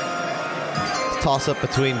 It's toss up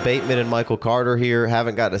between Bateman and Michael Carter here.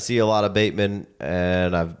 Haven't got to see a lot of Bateman,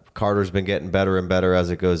 and Carter's been getting better and better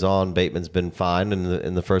as it goes on. Bateman's been fine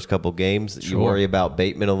in the first couple games. Sure. You worry about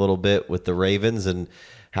Bateman a little bit with the Ravens and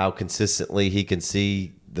how consistently he can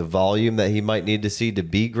see the volume that he might need to see to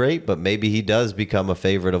be great, but maybe he does become a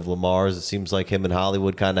favorite of Lamar's. It seems like him and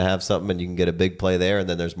Hollywood kind of have something, and you can get a big play there. And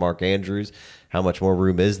then there's Mark Andrews. How much more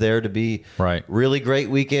room is there to be really great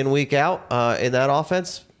week in, week out in that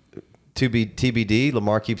offense? To be TBD.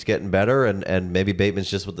 Lamar keeps getting better, and maybe Bateman's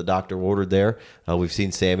just what the doctor ordered there. We've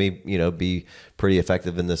seen Sammy, be pretty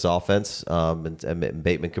effective in this offense, and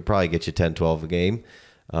Bateman could probably get you 10, 12 a game.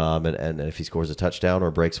 And if he scores a touchdown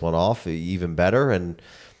or breaks one off, even better. And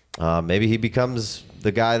maybe he becomes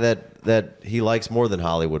the guy that he likes more than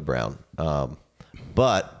Hollywood Brown.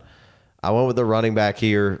 But I went with the running back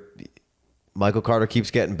here. Michael Carter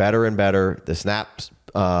keeps getting better and better. The snaps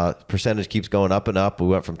percentage keeps going up and up. We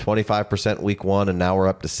went from 25% week 1, and now we're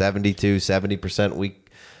up to 70% week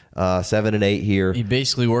 7 and 8 here. He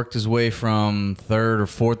basically worked his way from 3rd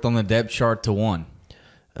or 4th on the depth chart to 1.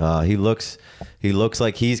 He looks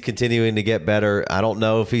like he's continuing to get better. I don't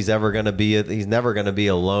know if he's ever going to be he's never going to be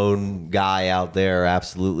a lone guy out there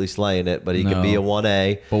absolutely slaying it, but he can be a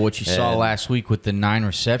 1A. But what you saw last week with the 9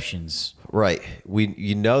 receptions. Right.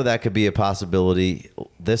 That could be a possibility.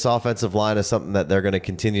 This offensive line is something that they're going to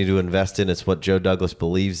continue to invest in. It's what Joe Douglas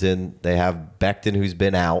believes in. They have Becton, who's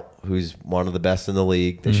been out, who's one of the best in the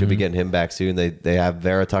league. They should be getting him back soon. They have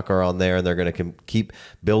Vera Tucker on there, and they're going to keep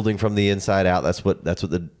building from the inside out. That's what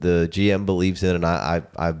the GM believes in, and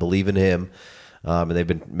I believe in him. And they've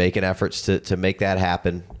been making efforts to make that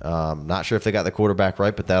happen. Not sure if they got the quarterback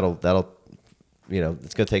right, but that'll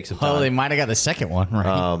it's going to take some time. Well, they might have got the second one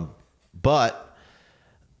right. But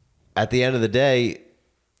at the end of the day,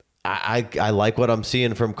 I like what I'm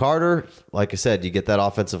seeing from Carter. Like I said, you get that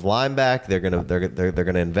offensive line back. They're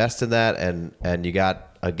gonna invest in that, and you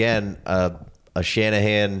got again a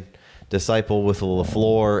Shanahan disciple with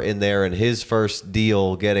LaFleur in there in his first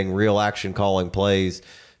deal, getting real action calling plays,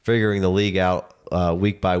 figuring the league out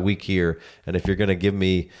week by week here. And if you're gonna give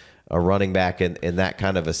me a running back in that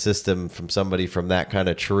kind of a system from somebody from that kind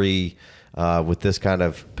of tree. With this kind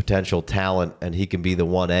of potential talent, and he can be the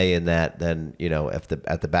 1A in that, then if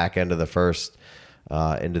at the back end of the first,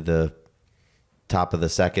 into the top of the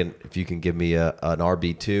second, if you can give me an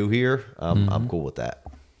RB2 here, I'm cool with that.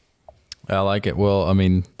 I like it. Well, I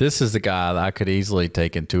mean, this is the guy that I could easily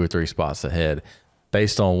take in 2 or 3 spots ahead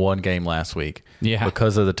based on one game last week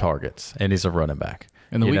because of the targets, and he's a running back.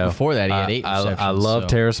 And the week before that, he had 8 receptions. I love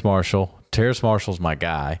Terrace Marshall. Terrace Marshall's my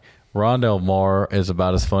guy. Rondale Moore is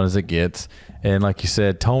about as fun as it gets. And like you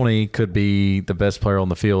said, Toney could be the best player on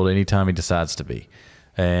the field anytime he decides to be.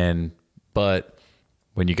 But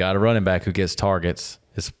when you got a running back who gets targets,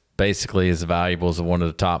 it's basically as valuable as one of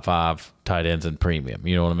the top 5 tight ends in premium.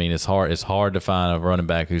 You know what I mean? It's hard to find a running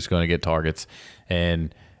back who's going to get targets.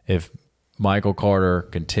 And if Michael Carter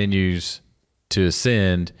continues to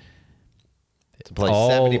ascend, to play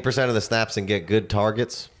 70% of the snaps and get good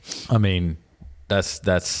targets, I mean, that's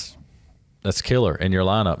killer in your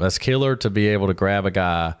lineup. That's killer to be able to grab a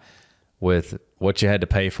guy with what you had to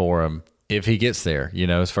pay for him if he gets there. You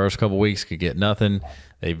know, his first couple weeks could get nothing.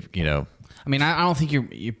 I mean, I don't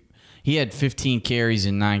think he had 15 carries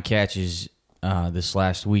and 9 catches this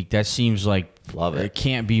last week. That seems like it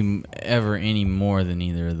can't be ever any more than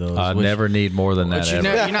either of those. I never need more than that. You're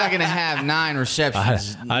not going to have 9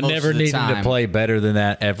 receptions. I never need him to play better than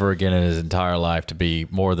that ever again in his entire life to be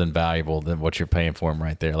more than valuable than what you're paying for him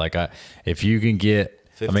right there. Like if you can get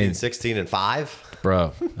 15, 16, and 5,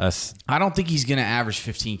 bro. I don't think he's going to average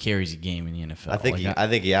 15 carries a game in the NFL. I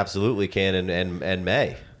think he absolutely can and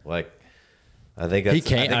may. Like, I think that's, he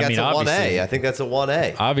can. I think that's a 1A. I think that's a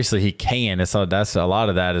 1A. Obviously, he can. That's a lot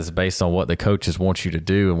of that is based on what the coaches want you to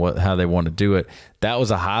do and how they want to do it. That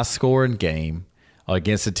was a high-scoring game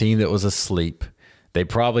against a team that was asleep. They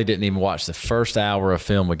probably didn't even watch the first hour of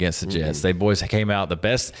film against the Jets. They boys came out the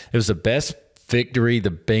best. It was the best victory the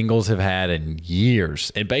Bengals have had in years,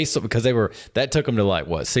 and based on because that took them to like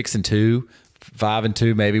what 6-2,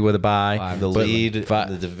 5-2 maybe with a bye. The lead in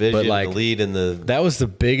the division, the lead in the that was the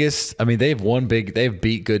biggest. I mean, they've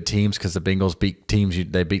beat good teams because the Bengals beat teams.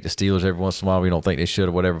 They beat the Steelers every once in a while. We don't think they should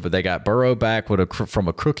or whatever, but they got Burrow back from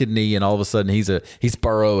a crooked knee, and all of a sudden he's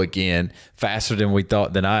Burrow again, faster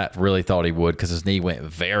than I really thought he would because his knee went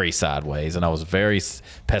very sideways, and I was very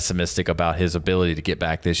pessimistic about his ability to get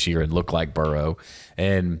back this year and look like Burrow.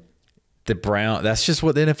 And that's just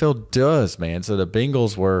what the NFL does, man. So the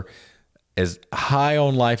Bengals were as high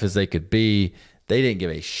on life as they could be. They didn't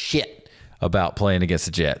give a shit about playing against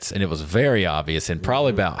the Jets, and it was very obvious. And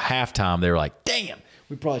probably about halftime, they were like, "Damn,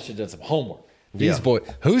 we probably should have done some homework." These boys,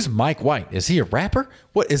 who's Mike White? Is he a rapper?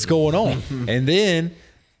 What is going on? And then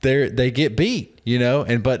they get beat, you know.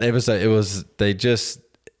 But they just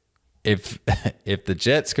if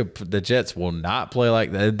the Jets will not play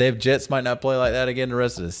like that. The Jets might not play like that again the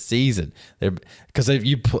rest of the season. Because if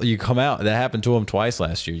you come out, that happened to them twice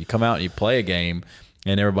last year. You come out and you play a game,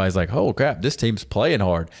 and everybody's like, "Oh crap, this team's playing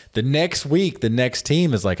hard." The next week, the next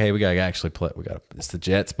team is like, "Hey, we gotta actually play. It's the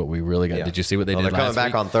Jets, but we really got." Yeah. Did you see what they did? They're last coming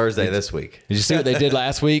back week? On Thursday this week. Did you see what they did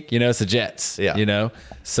last week? You know, it's the Jets. Yeah. You know,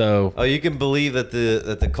 so you can believe that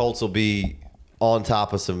the Colts will be on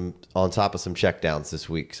top of some checkdowns this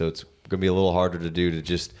week. So it's going to be a little harder to do to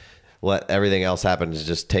just let everything else happen to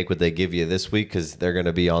just take what they give you this week because they're going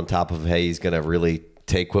to be on top of, hey, he's going to really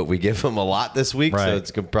take what we give him a lot this week. Right. So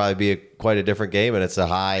it's going to probably be quite a different game, and it's a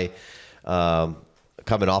high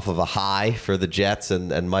coming off of a high for the Jets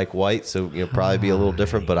and Mike White. So probably be a little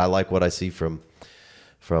different, but I like what I see from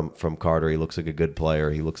Carter. He looks like a good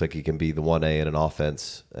player. He looks like he can be the 1A in an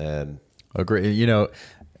offense. And agree.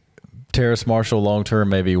 Terrace Marshall long term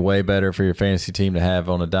may be way better for your fantasy team to have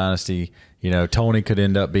on a dynasty. Toney could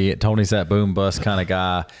end up being Tony's that boom bust kind of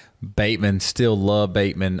guy. Bateman, still love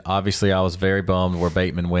Bateman. Obviously, I was very bummed where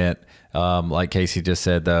Bateman went. Like Casey just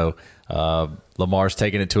said, though, Lamar's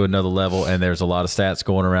taking it to another level, and there's a lot of stats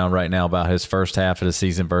going around right now about his first half of the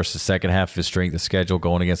season versus second half of his strength of schedule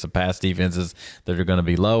going against the pass defenses that are going to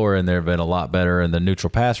be lower, and they've been a lot better in the neutral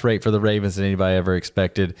pass rate for the Ravens than anybody ever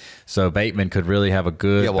expected. So Bateman could really have a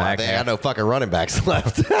good back they half. got no fucking running backs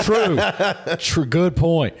left. True. Good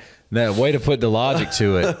point. That way to put the logic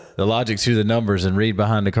to it, the logic to the numbers and read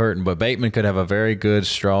behind the curtain. But Bateman could have a very good,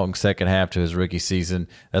 strong second half to his rookie season.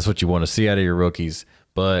 That's what you want to see out of your rookies.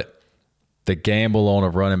 But the gamble on a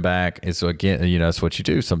running back is, again, that's what you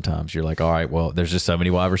do sometimes. You're like, all right, well, there's just so many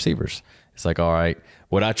wide receivers. It's like, all right,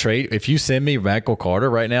 would I trade? If you send me Michael Carter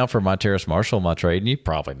right now for my Terrace Marshall, am I trading you?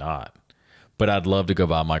 Probably not. But I'd love to go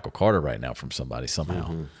buy Michael Carter right now from somebody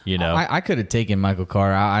somehow. I could have taken Michael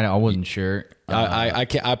Carter. I wasn't sure. I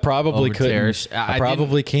probably couldn't. I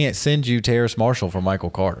probably can't send you Terrace Marshall for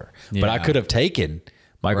Michael Carter. Yeah. But I could have taken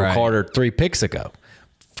Michael Carter 3 picks ago,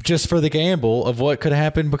 just for the gamble of what could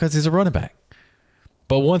happen because he's a running back.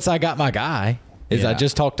 But once I got my guy, I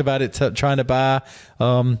just talked about it, trying to buy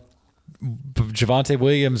Javonte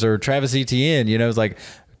Williams or Travis Etienne. It's like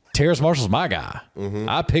Terrace Marshall's my guy.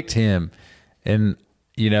 I picked him. And,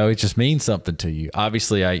 it just means something to you.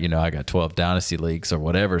 Obviously, I got 12 dynasty leagues or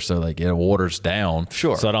whatever, so it waters down.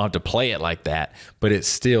 Sure. So I don't have to play it like that. But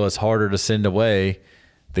it's harder to send away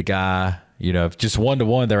the guy, if just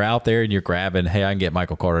 1-to-1, they're out there and you're grabbing, hey, I can get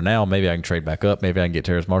Michael Carter now. Maybe I can trade back up. Maybe I can get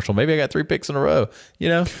Terrace Marshall. Maybe I got 3 picks in a row.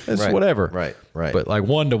 It's whatever. Right. But like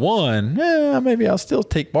 1-to-1, maybe I'll still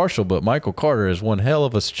take Marshall. But Michael Carter is one hell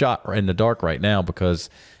of a shot in the dark right now, because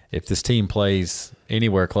if this team plays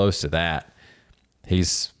anywhere close to that,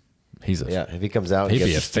 if he comes out, he'd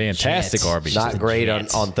be a fantastic RB. Not great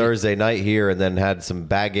on Thursday night here, and then had some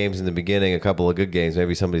bad games in the beginning, a couple of good games.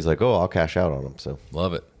 Maybe somebody's like, oh, I'll cash out on him. So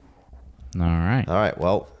love it. All right.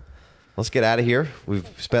 Well, let's get out of here. We've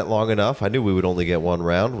spent long enough. I knew we would only get one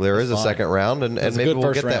round. There is a second round, and maybe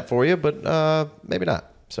we'll get that for you, but maybe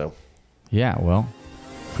not. So yeah, well.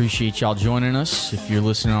 Appreciate y'all joining us. If you're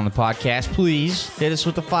listening on the podcast, please hit us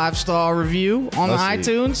with a 5-star review on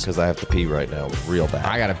iTunes. Because I have to pee right now real bad.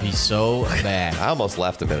 I got to pee so bad. I almost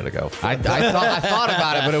left a minute ago. I thought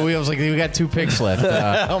about it, but we was like, we got 2 picks left.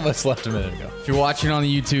 I almost left a minute ago. If you're watching on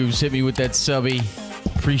the YouTubes, hit me with that subby.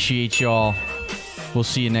 Appreciate y'all. We'll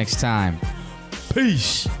see you next time.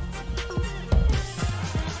 Peace.